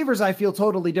wide receivers, I feel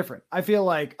totally different. I feel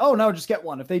like, oh no, just get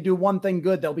one. If they do one thing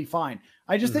good, they'll be fine.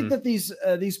 I just think that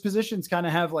these positions kind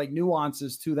of have like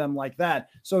nuances to them like that.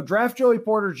 So draft Joey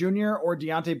Porter Jr. or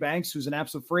Deonte Banks, who's an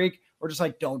absolute freak, or just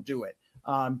like, don't do it.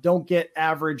 Don't get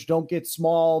average, don't get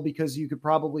small, because you could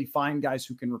probably find guys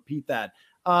who can repeat that.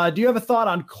 Do you have a thought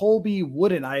on Colby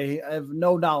Wooden? I have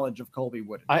no knowledge of Colby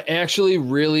Wooden. I actually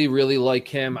really, really like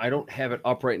him. I don't have it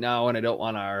up right now, and I don't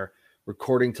want our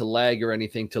recording to lag or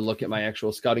anything to look at my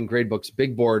actual scouting gradebooks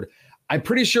big board. I'm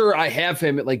pretty sure I have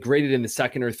him at like graded in the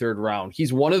second or third round.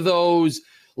 He's one of those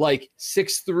like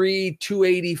 6'3",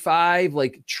 285,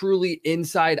 like truly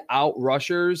inside out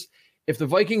rushers. If the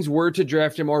Vikings were to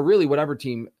draft him, or really whatever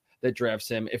team that drafts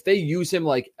him, if they use him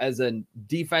like as a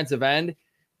defensive end,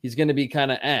 he's going to be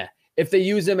kind of If they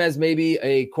use him as maybe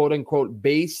a quote unquote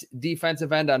base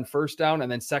defensive end on first down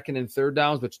and then second and third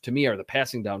downs, which to me are the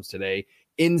passing downs today,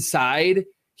 inside,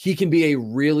 he can be a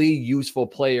really useful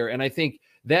player. And I think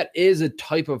that is a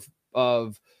type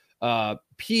of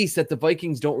piece that the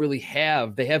Vikings don't really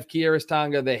have. They have Kearis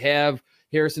Tonga, they have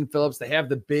Harrison Phillips, they have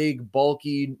the big,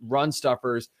 bulky run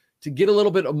stuffers to get a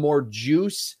little bit of more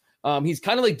juice. He's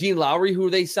kind of like Dean Lowry,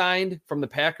 who they signed from the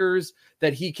Packers,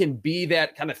 that he can be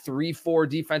that kind of 3-4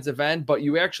 defensive end, but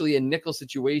you actually in nickel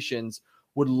situations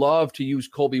would love to use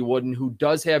Colby Wooden, who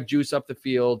does have juice up the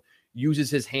field, uses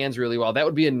his hands really well. That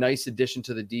would be a nice addition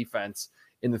to the defense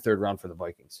in the third round for the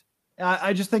Vikings.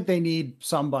 I just think they need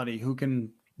somebody who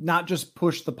can not just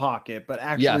push the pocket, but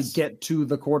actually get to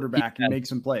the quarterback and make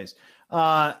some plays.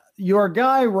 Your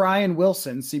guy, Ryan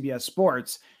Wilson, CBS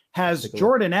Sports, has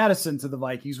Jordan Addison to the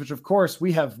Vikings, which of course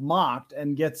we have mocked,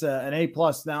 and gets an A+.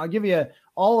 Now I'll give you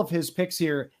all of his picks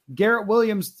here. Garrett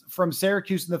Williams from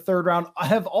Syracuse in the third round. I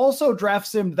have also draft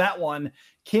simmed that one.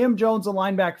 Cam Jones, a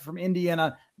linebacker from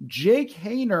Indiana. Jake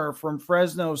Hayner from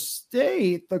Fresno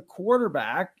State, the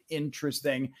quarterback,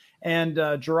 interesting. And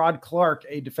Gerard Clark,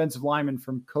 a defensive lineman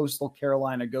from Coastal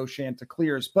Carolina. Go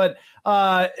Chanticleers. But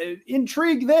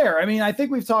intrigue there. I mean, I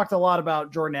think we've talked a lot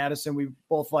about Jordan Addison. We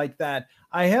both like that.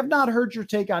 I have not heard your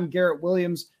take on Garrett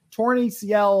Williams. Torn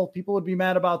ACL, people would be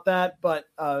mad about that, but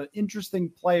interesting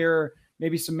player,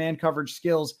 maybe some man coverage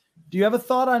skills. Do you have a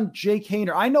thought on Jake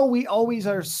Hayner? I know we always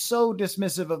are so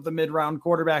dismissive of the mid-round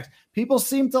quarterbacks. People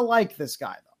seem to like this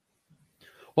guy, though.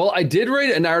 Well, I did write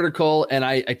an article, and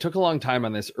I took a long time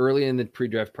on this early in the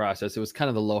pre-draft process. It was kind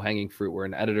of the low-hanging fruit where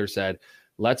an editor said,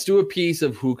 let's do a piece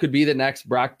of who could be the next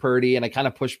Brock Purdy. And I kind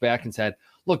of pushed back and said,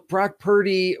 look, Brock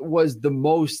Purdy was the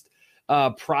most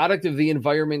product of the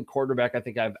environment quarterback I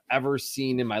think I've ever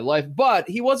seen in my life. But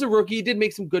he was a rookie. He did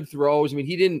make some good throws. I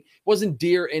mean, wasn't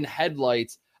deer in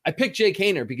headlights. I picked Jake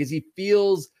Hayner because he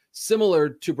feels similar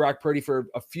to Brock Purdy for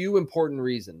a few important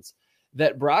reasons.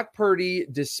 That Brock Purdy,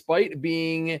 despite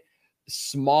being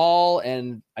small,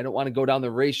 and I don't want to go down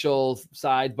the racial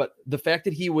side, but the fact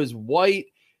that he was white,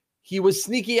 he was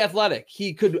sneaky athletic.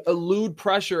 He could elude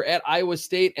pressure at Iowa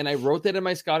State, and I wrote that in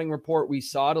my scouting report. We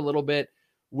saw it a little bit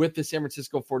with the San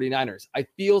Francisco 49ers. I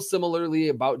feel similarly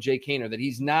about Jake Hayner, that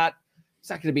he's not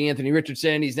going to be Anthony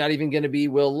Richardson. He's not even going to be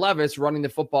Will Levis running the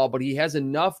football, but he has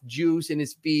enough juice in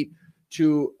his feet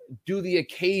to do the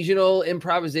occasional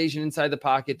improvisation inside the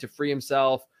pocket to free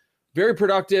himself. Very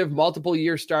productive,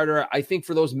 multiple-year starter. I think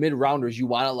for those mid-rounders, you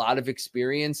want a lot of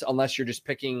experience unless you're just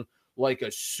picking like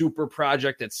a super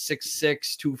project that's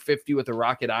 6'6", 250 with a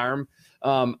rocket arm.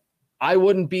 I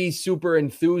wouldn't be super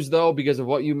enthused, though, because of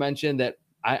what you mentioned, that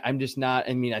I'm just not.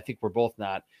 I mean, I think we're both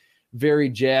not very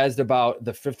jazzed about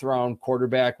the fifth-round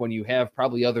quarterback when you have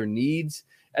probably other needs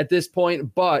at this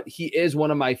point, but he is one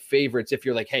of my favorites. If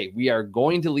you're like, hey, we are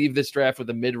going to leave this draft with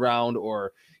a mid-round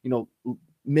or,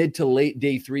 mid to late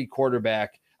day 3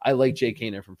 quarterback, I like Jake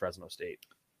Hayner from Fresno State.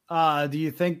 Do you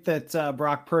think that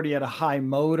Brock Purdy had a high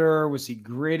motor? Was he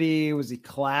gritty? Was he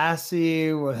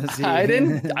classy? Was he? I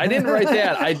didn't write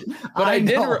that. I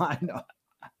know.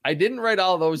 I didn't write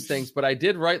all those things, but I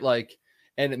did write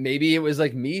and maybe it was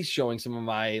like me showing some of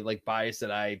my bias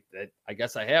that I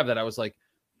guess I have, that I was like,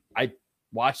 I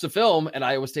watched the film and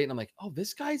Iowa State and I'm like, oh,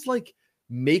 this guy's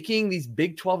making these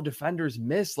Big 12 defenders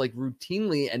miss like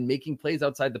routinely and making plays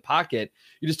outside the pocket.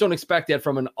 You just don't expect that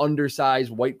from an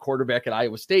undersized white quarterback at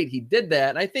Iowa State. He did that.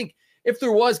 And I think if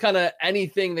there was kind of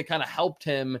anything that kind of helped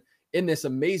him in this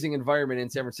amazing environment in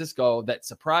San Francisco that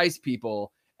surprised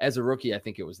people as a rookie, I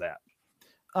think it was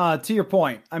that. To your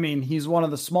point, I mean, he's one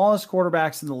of the smallest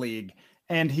quarterbacks in the league,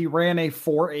 and he ran a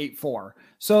 4.84.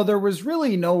 So there was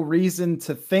really no reason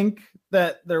to think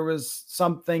that there was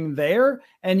something there.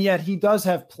 And yet he does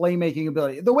have playmaking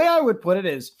ability. The way I would put it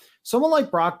is someone like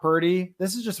Brock Purdy,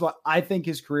 this is just what I think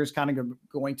his career is kind of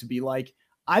going to be like.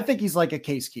 I think he's like a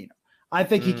Case Keenum. I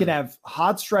think he can have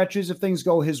hot stretches if things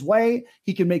go his way.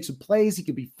 He can make some plays. He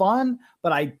can be fun,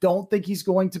 but I don't think he's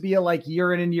going to be a like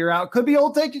year in and year out. Could be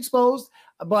old take exposed,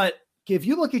 but if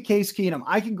you look at Case Keenum,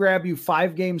 I can grab you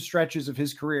 5-game stretches of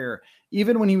his career,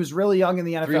 even when he was really young in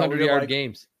the NFL. 300-yard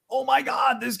games. Oh my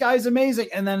God, this guy's amazing.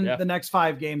 And then the next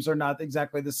 5 games are not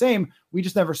exactly the same. We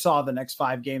just never saw the next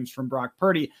 5 games from Brock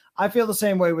Purdy. I feel the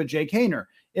same way with Jake Haener.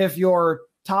 If your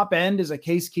top end is a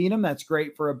Case Keenum, that's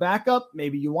great for a backup.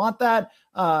 Maybe you want that.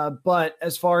 But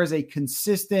as far as a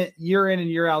consistent year in and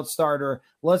year out starter,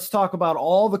 let's talk about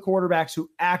all the quarterbacks who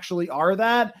actually are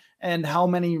that and how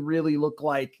many really look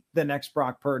like the next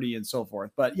Brock Purdy and so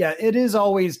forth. But yeah, it is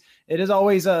always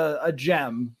a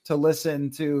gem to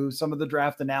listen to some of the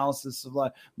draft analysis of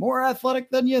like more athletic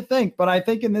than you think. But I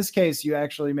think in this case, you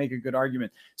actually make a good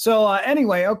argument. So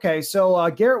anyway, okay. So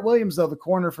Garrett Williams, though, the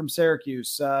corner from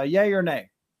Syracuse, yay or nay?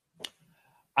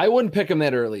 I wouldn't pick him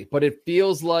that early, but it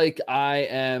feels like I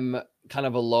am kind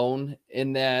of alone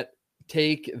in that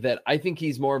take that I think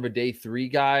he's more of a day 3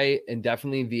 guy, and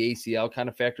definitely the ACL kind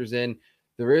of factors in.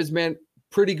 There is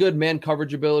pretty good man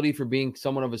coverage ability for being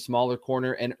someone of a smaller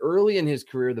corner. And early in his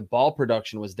career, the ball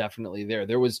production was definitely there.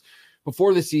 There was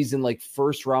before the season, like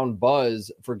first round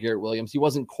buzz for Garrett Williams. He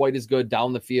wasn't quite as good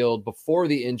down the field before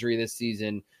the injury this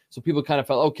season. So people kind of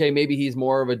felt, okay, maybe he's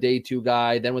more of a day 2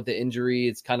 guy. Then with the injury,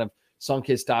 it's kind of sunk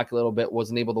his stock a little bit,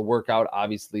 wasn't able to work out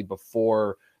obviously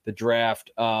before the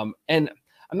draft. And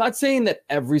I'm not saying that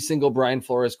every single Brian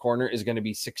Flores corner is going to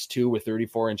be 6'2" with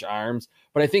 34-inch arms,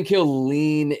 but I think he'll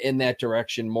lean in that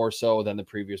direction more so than the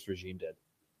previous regime did.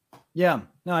 Yeah,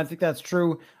 no, I think that's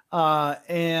true.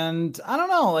 And I don't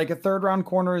know, like a 3rd round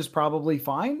corner is probably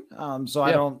fine.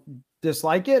 I don't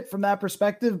dislike it from that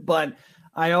perspective, but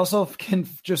I also can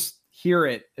just hear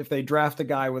it if they draft a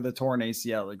guy with a torn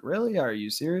ACL. Like, really? Are you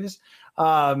serious? You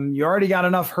already got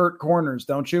enough hurt corners,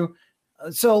 don't you?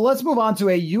 So let's move on to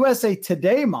a USA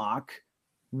Today mock.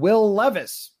 Will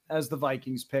Levis as the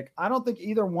Vikings pick. I don't think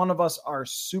either one of us are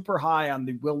super high on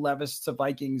the Will Levis to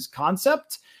Vikings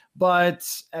concept, but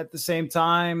at the same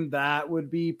time, that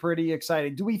would be pretty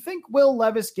exciting. Do we think Will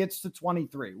Levis gets to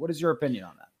 23? What is your opinion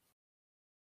on that?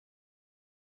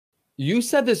 You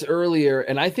said this earlier,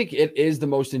 and I think it is the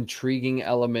most intriguing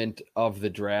element of the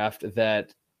draft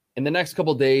that in the next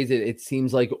couple of days, it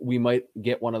seems like we might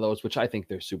get one of those, which I think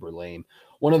they're super lame.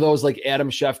 One of those like Adam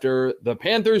Schefter, the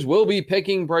Panthers will be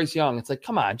picking Bryce Young. It's like,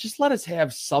 come on, just let us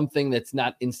have something that's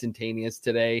not instantaneous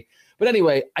today. But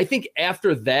anyway, I think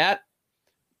after that,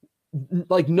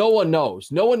 like no one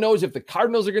knows. No one knows if the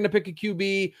Cardinals are going to pick a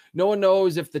QB. No one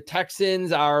knows if the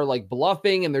Texans are like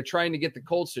bluffing and they're trying to get the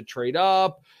Colts to trade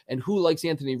up and who likes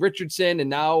Anthony Richardson. And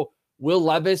now Will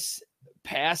Levis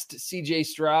passed CJ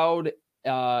Stroud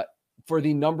for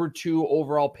the number 2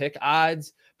 overall pick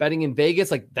odds betting in Vegas.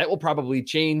 Like that will probably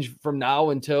change from now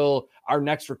until our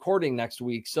next recording next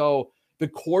week. So the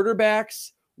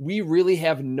quarterbacks, we really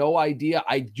have no idea.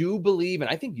 I do believe, and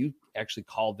I think you actually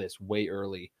called this way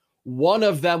early, one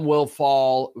of them will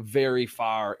fall very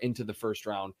far into the first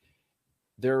round.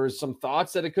 There was some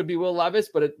thoughts that it could be Will Levis,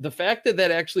 but the fact that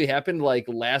that actually happened like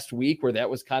last week where that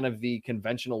was kind of the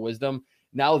conventional wisdom.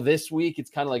 Now this week, it's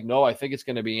kind of like, no, I think it's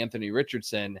going to be Anthony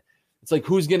Richardson. It's like,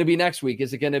 who's going to be next week?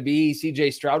 Is it going to be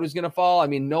CJ Stroud who's going to fall? I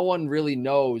mean, no one really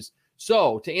knows.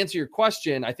 So to answer your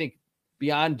question, I think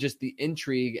beyond just the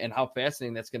intrigue and how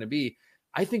fascinating that's going to be,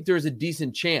 I think there's a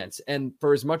decent chance. And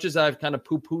for as much as I've kind of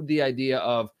poo-pooed the idea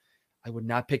of, I would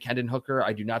not pick Hendon Hooker.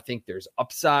 I do not think there's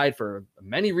upside for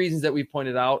many reasons that we've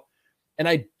pointed out. And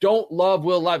I don't love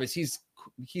Will Levis.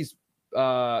 He's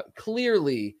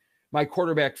clearly my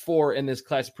quarterback 4 in this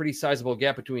class, pretty sizable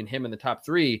gap between him and the top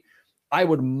 3. I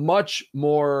would much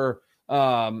more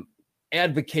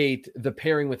advocate the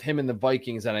pairing with him and the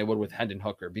Vikings than I would with Hendon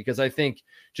Hooker, because I think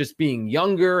just being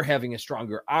younger, having a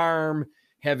stronger arm,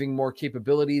 having more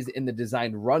capabilities in the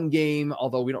designed run game,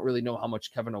 although we don't really know how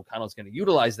much Kevin O'Connell is going to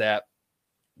utilize that,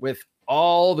 with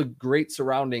all the great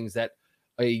surroundings that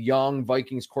a young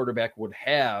Vikings quarterback would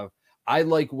have, I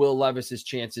like Will Levis's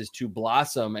chances to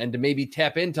blossom and to maybe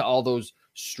tap into all those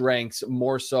strengths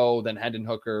more so than Hendon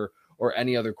Hooker or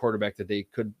any other quarterback that they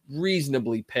could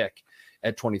reasonably pick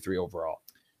at 23 overall.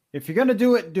 If you're going to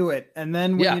do it, do it. And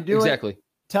then when you do it,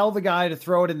 tell the guy to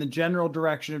throw it in the general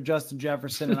direction of Justin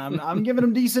Jefferson. And I'm giving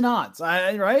him decent odds.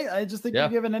 I just think you're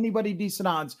giving anybody decent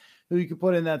odds who you can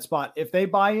put in that spot. If they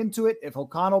buy into it, if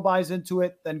O'Connell buys into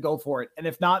it, then go for it. And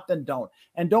if not, then don't.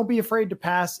 And don't be afraid to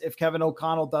pass if Kevin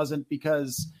O'Connell doesn't,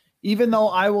 because even though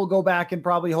I will go back and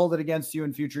probably hold it against you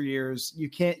in future years, you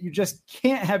just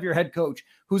can't have your head coach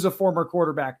who's a former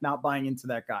quarterback not buying into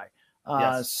that guy.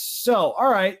 So,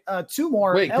 all right, two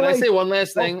more. Wait, can I say one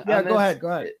last thing? Yeah, go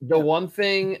ahead. The one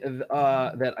thing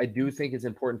that I do think is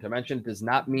important to mention does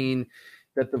not mean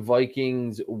that the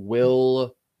Vikings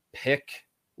will pick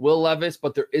Will Levis,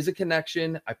 but there is a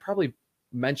connection. I probably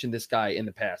mentioned this guy in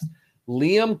the past.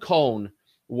 Liam Cohn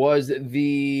was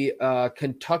the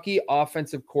Kentucky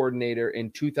offensive coordinator in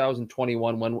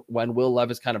 2021 when Will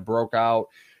Levis kind of broke out,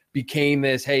 became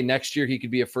this, hey, next year he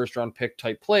could be a first-round pick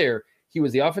type player. He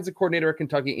was the offensive coordinator at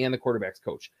Kentucky and the quarterback's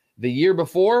coach. The year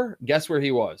before, guess where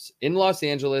he was? In Los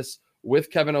Angeles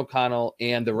with Kevin O'Connell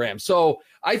and the Rams. So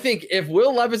I think if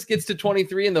Will Levis gets to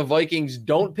 23 and the Vikings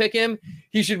don't pick him,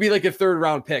 he should be like a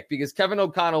third-round pick because Kevin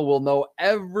O'Connell will know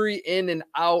every in and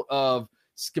out of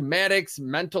schematics,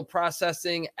 mental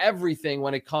processing, everything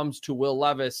when it comes to Will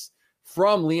Levis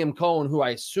from Liam Cohn, who I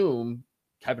assume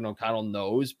Kevin O'Connell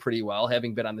knows pretty well,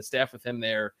 having been on the staff with him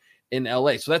there in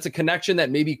LA. So that's a connection that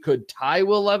maybe could tie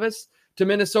Will Levis to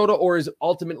Minnesota, or is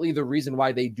ultimately the reason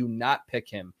why they do not pick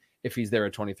him if he's there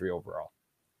at 23 overall.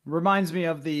 Reminds me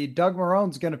of the Doug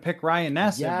Marone's going to pick Ryan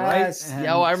Nassib, right? And,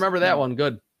 I remember that one.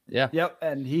 Good. Yeah. Yep.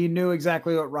 And he knew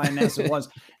exactly what Ryan Nassib was.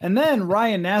 And then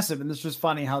Ryan Nassib, and this was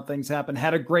funny how things happen,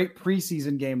 had a great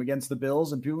preseason game against the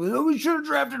Bills, and people, we should have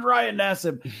drafted Ryan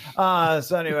Nassib.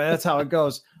 So anyway, that's how it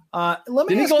goes. Didn't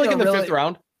he go like in the fifth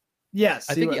round? Yes,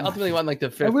 I think he ultimately won like the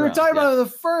fifth. And we were talking about the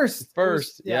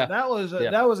first. Yeah, that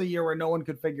was a year where no one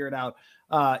could figure it out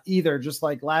either, just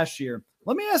like last year.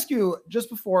 Let me ask you just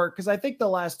before, because I think the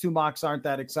last two mocks aren't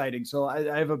that exciting. So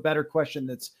I have a better question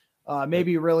that's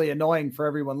maybe really annoying for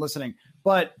everyone listening.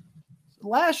 But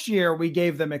last year we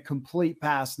gave them a complete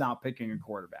pass not picking a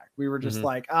quarterback. We were just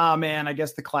like, man, I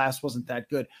guess the class wasn't that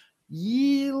good.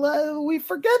 We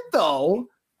forget though.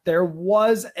 There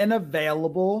was an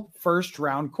available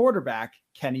first-round quarterback,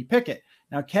 Kenny Pickett.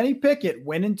 Now, Kenny Pickett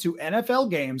went into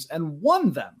NFL games and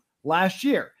won them last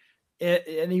year.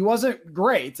 And he wasn't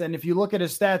great. And if you look at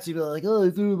his stats, you'd be like, oh,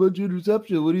 he threw a bunch of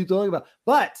interceptions. What are you talking about?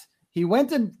 But he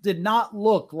went and did not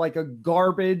look like a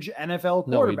garbage NFL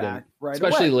quarterback right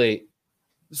away.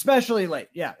 Especially late.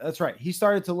 Yeah, that's right. He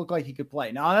started to look like he could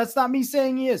play. Now, that's not me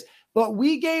saying he is. But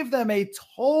we gave them a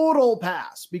total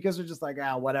pass because they're just like,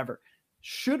 whatever.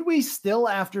 Should we still,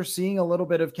 after seeing a little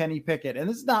bit of Kenny Pickett, and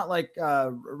this is not like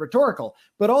rhetorical,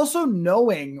 but also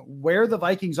knowing where the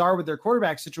Vikings are with their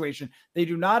quarterback situation, they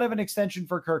do not have an extension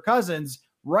for Kirk Cousins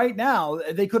right now.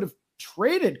 They could have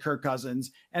traded Kirk Cousins,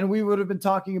 and we would have been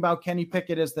talking about Kenny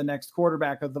Pickett as the next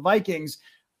quarterback of the Vikings.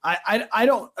 I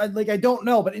don't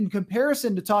know, but in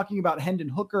comparison to talking about Hendon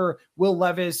Hooker, Will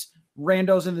Levis,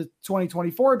 randos in the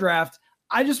 2024 draft,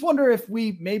 I just wonder if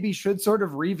we maybe should sort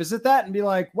of revisit that and be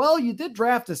like, well, you did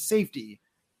draft a safety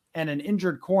and an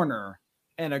injured corner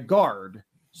and a guard.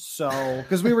 So,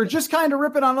 because we were just kind of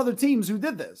ripping on other teams who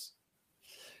did this.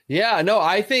 Yeah, no,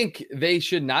 I think they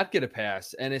should not get a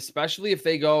pass. And especially if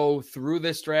they go through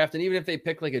this draft, and even if they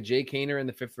pick like a Jay Kaner in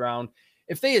the fifth round,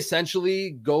 if they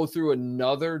essentially go through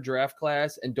another draft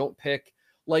class and don't pick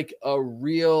like a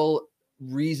real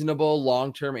reasonable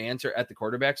long-term answer at the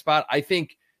quarterback spot, I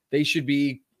think they should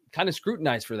be kind of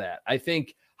scrutinized for that. I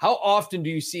think, how often do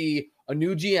you see a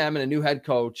new GM and a new head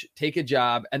coach take a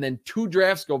job and then two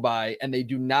drafts go by and they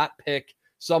do not pick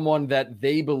someone that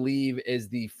they believe is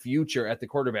the future at the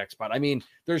quarterback spot? I mean,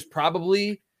 there's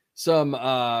probably some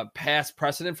past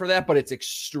precedent for that, but it's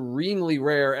extremely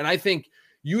rare. And I think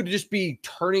you'd just be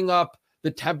turning up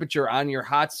the temperature on your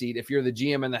hot seat if you're the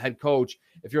GM and the head coach.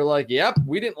 If you're like, yep,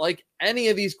 we didn't like any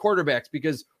of these quarterbacks,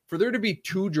 because for there to be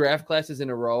two draft classes in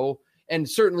a row, and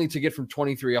certainly to get from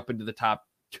 23 up into the top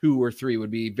 2 or 3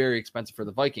 would be very expensive for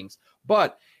the Vikings.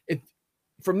 But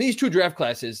from these two draft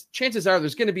classes, chances are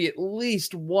there's going to be at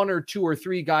least 1 or 2 or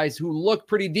 3 guys who look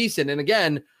pretty decent. And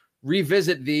again,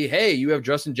 revisit the, hey, you have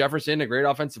Justin Jefferson, a great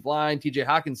offensive line, TJ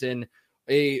Hawkinson,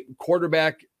 a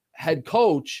quarterback head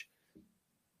coach.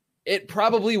 It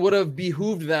probably would have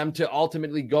behooved them to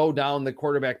ultimately go down the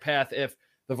quarterback path if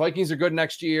the Vikings are good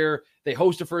next year, they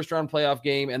host a first-round playoff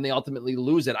game, and they ultimately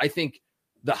lose it. I think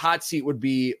the hot seat would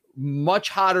be much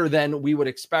hotter than we would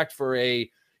expect for a,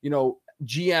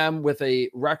 GM with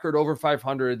a record over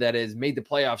 500 that has made the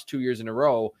playoffs 2 years in a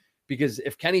row. Because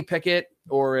if Kenny Pickett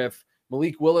or if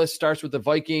Malik Willis starts with the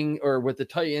Viking or with the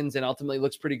Titans and ultimately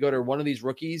looks pretty good, or one of these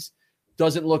rookies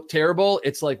doesn't look terrible,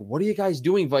 it's like, what are you guys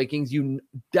doing, Vikings? You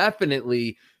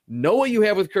definitely know what you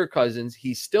have with Kirk Cousins.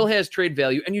 He still has trade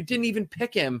value, and you didn't even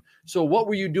pick him. So what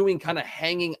were you doing kind of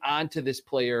hanging on to this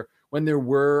player when there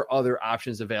were other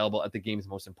options available at the game's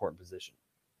most important position?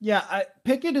 Yeah,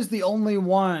 Pickett is the only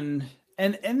one.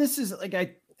 And this is like,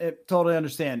 I totally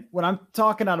understand. When I'm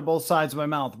talking out of both sides of my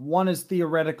mouth, one is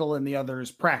theoretical and the other is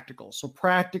practical. So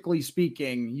practically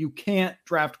speaking, you can't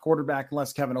draft quarterback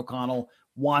unless Kevin O'Connell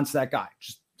wants that guy.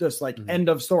 Just like end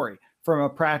of story from a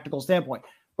practical standpoint.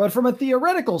 But from a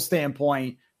theoretical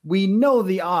standpoint, we know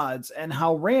the odds and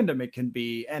how random it can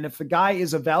be. And if a guy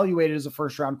is evaluated as a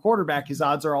first-round quarterback, his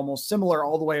odds are almost similar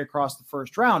all the way across the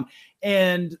first round.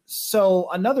 And so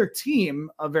another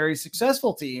team, a very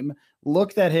successful team,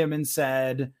 looked at him and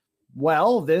said,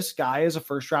 well, this guy is a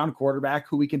first-round quarterback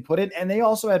who we can put in. And they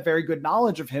also had very good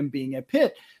knowledge of him being at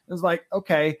Pitt. It was like,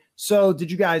 okay, so did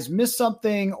you guys miss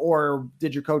something, or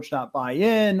did your coach not buy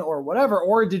in, or whatever?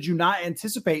 Or did you not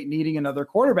anticipate needing another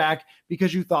quarterback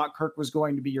because you thought Kirk was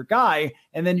going to be your guy,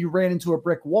 and then you ran into a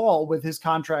brick wall with his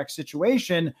contract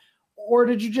situation? Or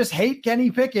did you just hate Kenny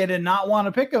Pickett and not want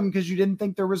to pick him because you didn't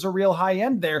think there was a real high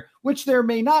end there, which there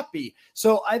may not be?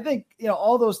 So I think,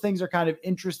 all those things are kind of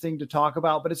interesting to talk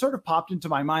about, but it sort of popped into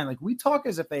my mind. Like, we talk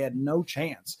as if they had no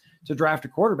chance to draft a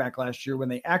quarterback last year when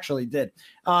they actually did.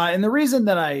 And the reason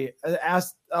that I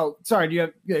asked, go ahead.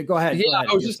 Yeah, go ahead.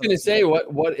 I was just going to say,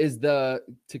 what is to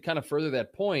kind of further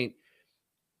that point,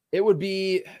 it would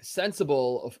be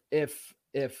sensible if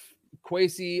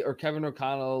Kwesi or Kevin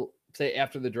O'Connell, say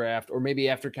after the draft, or maybe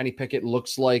after Kenny Pickett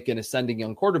looks like an ascending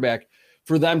young quarterback,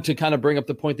 for them to kind of bring up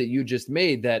the point that you just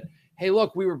made that, hey,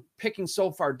 look, we were picking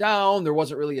so far down, there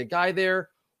wasn't really a guy there.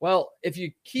 Well, if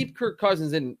you keep Kirk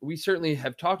Cousins, and we certainly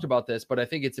have talked about this, but I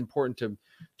think it's important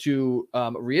to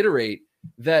reiterate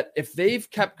that if they've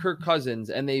kept Kirk Cousins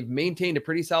and they've maintained a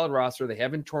pretty solid roster, they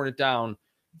haven't torn it down,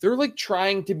 they're like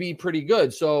trying to be pretty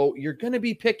good. So you're going to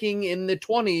be picking in the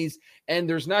 20s, and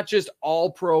there's not just all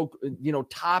pro,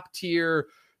 top tier,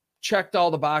 checked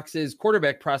all the boxes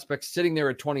quarterback prospects sitting there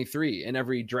at 23 in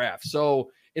every draft.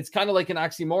 So it's kind of like an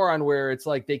oxymoron where it's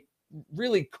like they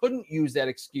really couldn't use that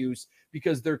excuse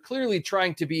because they're clearly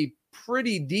trying to be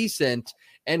pretty decent.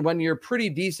 And when you're pretty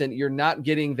decent, you're not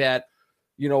getting that,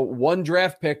 one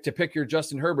draft pick to pick your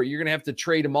Justin Herbert. You're going to have to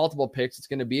trade multiple picks. It's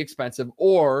going to be expensive,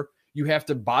 or you have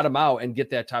to bottom out and get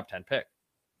that top 10 pick.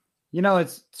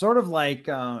 It's sort of like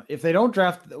if they don't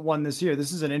draft one this year,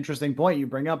 this is an interesting point you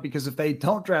bring up, because if they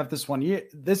don't draft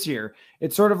this year,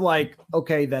 it's sort of like,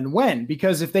 okay, then when?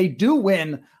 Because if they do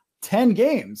win 10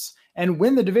 games and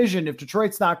win the division, if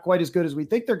Detroit's not quite as good as we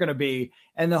think they're going to be,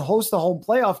 and then host the home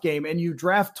playoff game, and you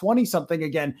draft 20 something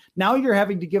again, now you're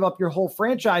having to give up your whole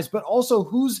franchise, but also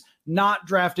who's not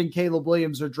drafting Caleb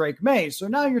Williams or Drake May. So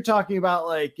now you're talking about,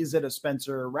 like, is it a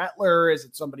Spencer Rattler? Is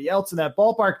it somebody else in that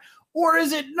ballpark? Or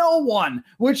is it no one,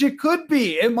 which it could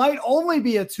be? It might only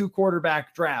be a 2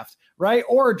 quarterback draft, right?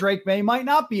 Or Drake May might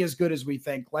not be as good as we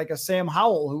think, like a Sam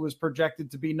Howell, who was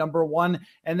projected to be number 1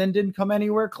 and then didn't come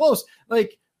anywhere close.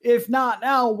 Like, if not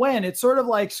now, when? It's sort of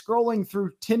like scrolling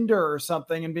through Tinder or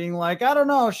something and being like, I don't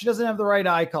know, she doesn't have the right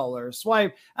eye color.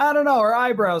 Swipe. I don't know, her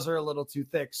eyebrows are a little too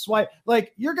thick. Swipe.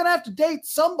 Like, you're going to have to date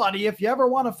somebody if you ever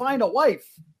want to find a wife.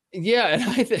 Yeah, and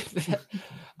I think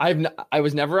I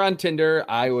was never on Tinder.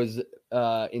 I was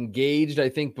engaged, I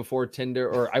think, before Tinder,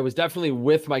 or I was definitely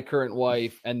with my current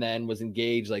wife and then was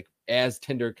engaged, like, as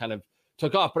Tinder kind of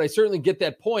took off. But I certainly get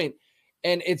that point.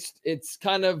 And it's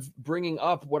kind of bringing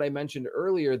up what I mentioned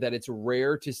earlier, that it's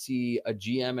rare to see a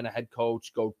GM and a head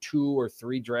coach go 2 or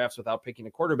 3 drafts without picking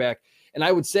a quarterback. And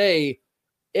I would say,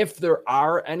 if there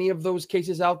are any of those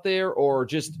cases out there, or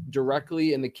just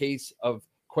directly in the case of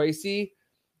Kwesi,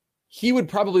 he would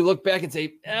probably look back and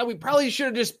say, we probably should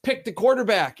have just picked the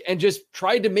quarterback and just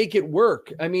tried to make it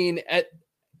work. I mean,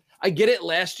 I get it.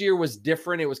 Last year was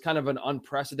different. It was kind of an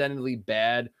unprecedentedly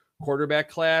bad quarterback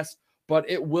class. But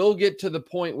it will get to the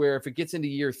point where if it gets into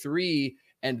year 3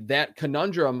 and that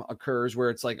conundrum occurs where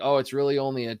it's like, oh, it's really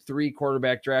only a 3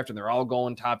 quarterback draft and they're all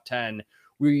going top 10,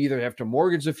 we either have to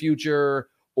mortgage the future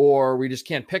or we just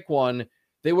can't pick one.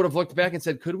 They would have looked back and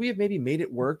said, could we have maybe made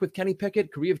it work with Kenny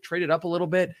Pickett? Could we have traded up a little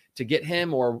bit to get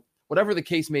him, or whatever the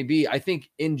case may be? I think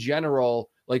in general,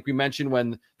 like we mentioned,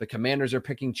 when the Commanders are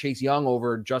picking Chase Young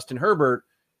over Justin Herbert,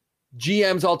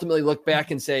 GMs ultimately look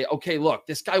back and say, okay, look,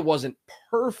 this guy wasn't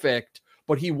perfect,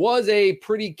 but he was a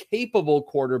pretty capable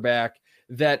quarterback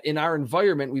that in our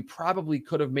environment, we probably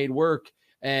could have made work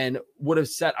and would have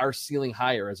set our ceiling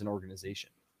higher as an organization.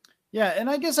 Yeah, and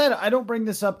I guess I don't bring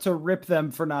this up to rip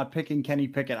them for not picking Kenny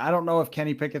Pickett. I don't know if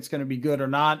Kenny Pickett's going to be good or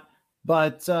not,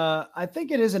 but I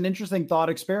think it is an interesting thought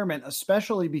experiment,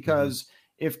 especially because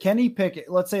if Kenny Pickett,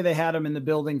 let's say they had him in the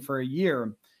building for a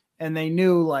year and they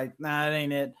knew like, nah, that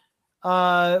ain't it.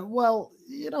 Well,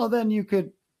 then you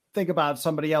could think about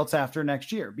somebody else after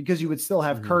next year because you would still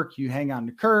have Kirk. You hang on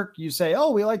to Kirk. You say,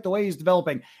 oh, we like the way he's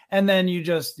developing. And then you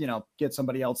just, get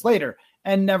somebody else later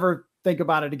and never think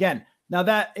about it again. Now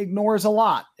that ignores a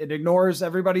lot. It ignores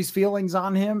everybody's feelings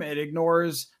on him. It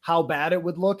ignores how bad it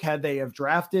would look had they have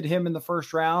drafted him in the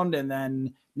first round and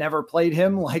then never played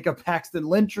him like a Paxton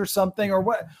Lynch or something or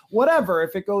whatever.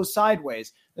 If it goes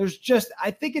sideways,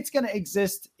 I think it's going to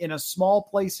exist in a small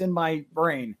place in my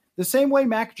brain, the same way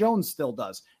Mac Jones still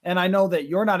does. And I know that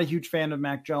you're not a huge fan of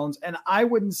Mac Jones, and I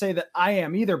wouldn't say that I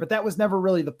am either, but that was never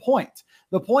really the point.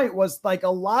 The point was like a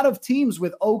lot of teams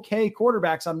with okay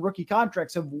quarterbacks on rookie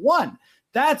contracts have won.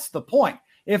 That's the point.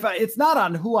 If it's not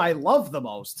on who I love the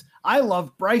most, I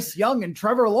love Bryce Young and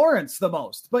Trevor Lawrence the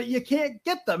most, but you can't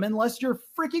get them unless you're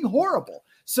freaking horrible.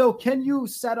 So can you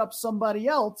set up somebody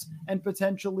else and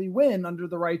potentially win under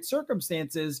the right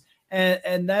circumstances?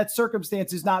 And that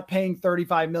circumstance is not paying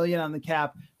 $35 million on the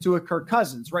cap to a Kirk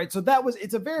Cousins, right? So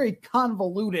it's a very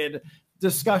convoluted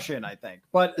discussion, I think,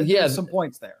 but there's some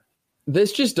points there.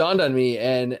 This just dawned on me,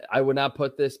 and I would not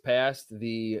put this past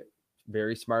the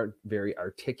very smart, very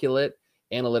articulate,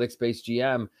 analytics-based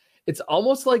GM. It's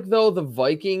almost like though the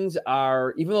Vikings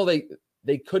are, even though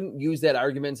they couldn't use that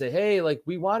argument and say, hey, like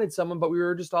we wanted someone, but we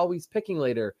were just always picking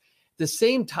later. At the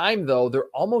same time, though, they're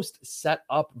almost set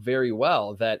up very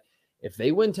well that if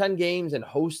they win 10 games and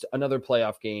host another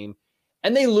playoff game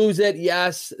and they lose it,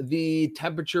 yes, the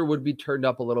temperature would be turned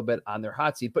up a little bit on their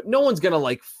hot seat, but no one's going to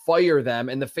like fire them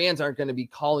and the fans aren't going to be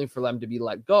calling for them to be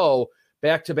let go.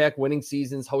 Back-to-back winning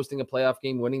seasons, hosting a playoff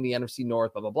game, winning the NFC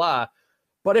North, blah, blah, blah.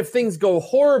 But if things go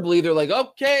horribly, they're like,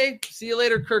 okay, see you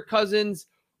later, Kirk Cousins.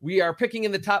 We are picking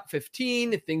in the top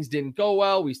 15. If things didn't go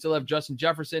well, we still have Justin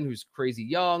Jefferson, who's crazy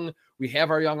young. We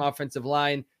have our young offensive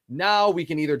line. Now we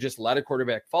can either just let a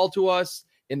quarterback fall to us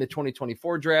in the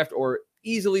 2024 draft or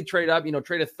easily trade up,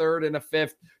 trade a third and a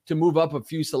fifth to move up a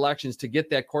few selections to get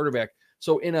that quarterback.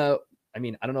 So I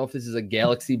don't know if this is a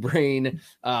galaxy brain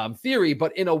theory,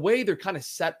 but in a way, they're kind of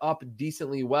set up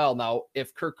decently well. Now,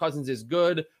 if Kirk Cousins is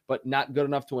good, but not good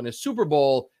enough to win a Super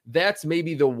Bowl, that's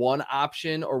maybe the one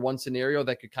option or one scenario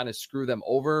that could kind of screw them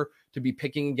over to be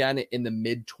picking again in the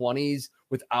mid-20s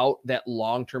without that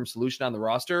long-term solution on the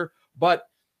roster. But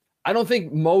I don't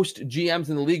think most GMs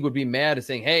in the league would be mad at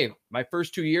saying, hey, my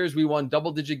first 2 years, we won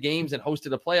double-digit games and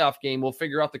hosted a playoff game. We'll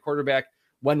figure out the quarterback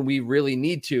when we really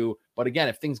need to. But again,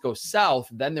 if things go south,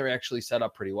 then they're actually set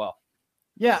up pretty well.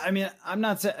 Yeah, I mean, I'm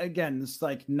not saying, again, it's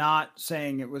like not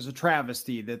saying it was a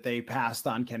travesty that they passed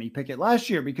on Kenny Pickett last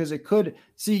year because it could,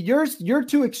 see, your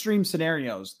two extreme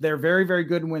scenarios. They're very, very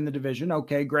good and win the division.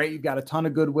 Okay, great. You've got a ton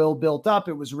of goodwill built up.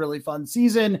 It was a really fun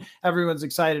season. Everyone's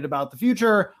excited about the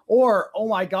future. Or, oh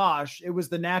my gosh, it was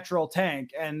the natural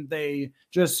tank and they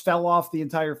just fell off the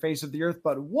entire face of the earth.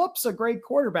 But whoops, a great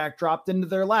quarterback dropped into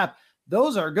their lap.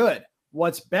 Those are good.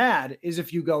 What's bad is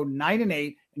if you go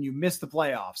 9-8 and you miss the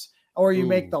playoffs, or you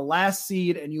make the last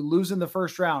seed and you lose in the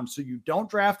first round. So you don't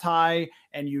draft high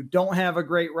and you don't have a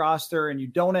great roster and you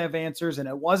don't have answers and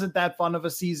it wasn't that fun of a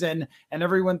season and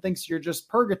everyone thinks you're just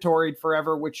purgatoried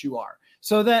forever, which you are.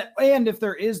 So that, and if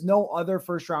there is no other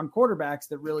first round quarterbacks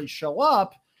that really show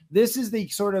up, this is the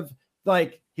sort of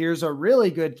like, here's a really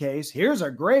good case. Here's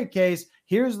a great case.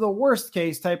 Here's the worst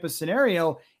case type of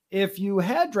scenario. If you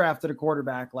had drafted a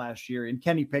quarterback last year in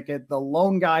Kenny Pickett, the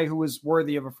lone guy who was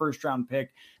worthy of a first round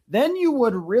pick, then you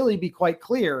would really be quite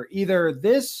clear. Either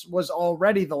this was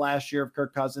already the last year of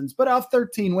Kirk Cousins, but off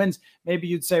 13 wins, maybe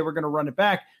you'd say we're going to run it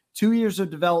back. 2 years of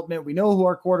development. We know who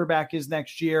our quarterback is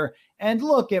next year. And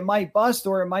look, it might bust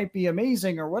or it might be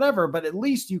amazing or whatever, but at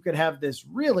least you could have this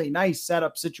really nice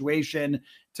setup situation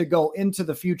to go into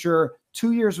the future.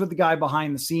 2 years with the guy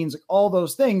behind the scenes, all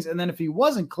those things. And then if he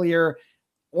wasn't clear,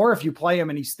 or if you play him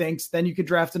and he stinks, then you could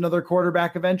draft another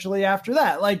quarterback eventually after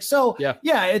that. Like, so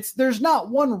yeah, there's not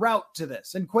one route to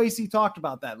this. And Kwesi talked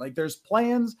about that. Like there's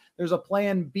plans, there's a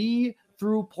plan B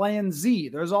through plan Z.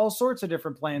 There's all sorts of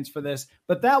different plans for this,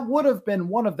 but that would have been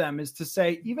one of them, is to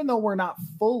say, even though we're not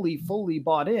fully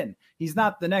bought in, he's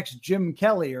not the next Jim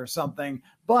Kelly or something,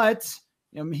 but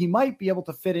he might be able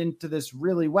to fit into this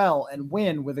really well and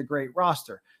win with a great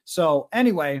roster. So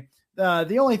anyway,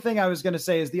 the only thing I was going to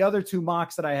say is the other two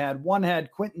mocks that I had, one had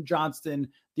Quentin Johnston,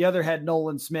 The other had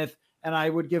Nolan Smith, and I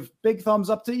would give big thumbs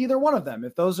up to either one of them.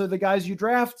 If those are the guys you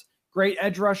draft, great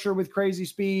edge rusher with crazy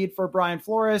speed for Brian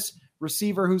Flores,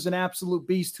 receiver who's an absolute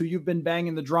beast who you've been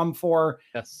banging the drum for.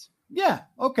 Yes. Yeah.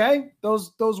 Okay.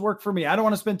 Those work for me. I don't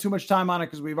want to spend too much time on it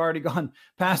because we've already gone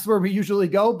past where we usually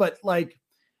go, but like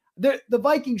the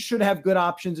Vikings should have good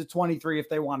options at 23 if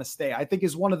they want to stay, I think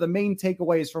is one of the main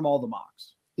takeaways from all the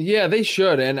mocks. Yeah, they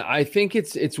should. And I think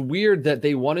it's weird that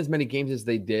they won as many games as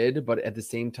they did, but at the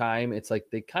same time, it's like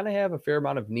they kind of have a fair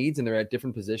amount of needs and they're at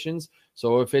different positions.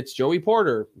 So if it's Joey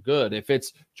Porter, good. If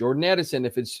it's Jordan Addison,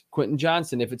 if it's Quentin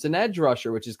Johnson, if it's an edge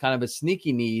rusher, which is kind of a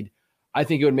sneaky need, I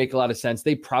think it would make a lot of sense.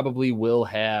 They probably will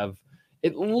have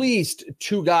at least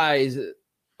two guys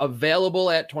available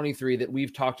at 23 that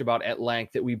we've talked about at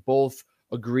length that we both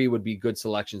agree would be good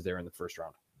selections there in the first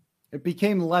round. It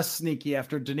became less sneaky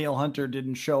after Danielle Hunter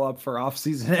didn't show up for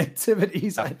offseason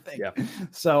activities, I think. Yeah.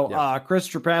 So Chris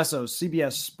Trapasso,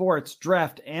 CBS Sports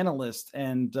draft analyst,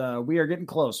 and we are getting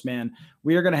close, man.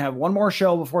 We are going to have one more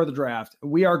show before the draft.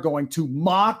 We are going to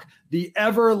mock the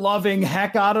ever-loving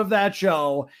heck out of that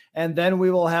show, and then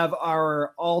we will have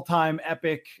our all-time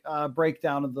epic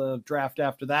breakdown of the draft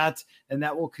after that, and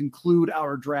that will conclude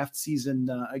our draft season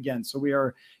again. So we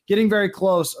are getting very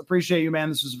close. Appreciate you, man.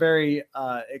 This was very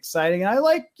exciting. And I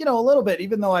like, a little bit,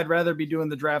 even though I'd rather be doing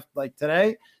the draft like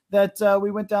today, that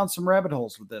we went down some rabbit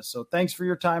holes with this. So thanks for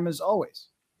your time as always.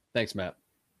 Thanks, Matt.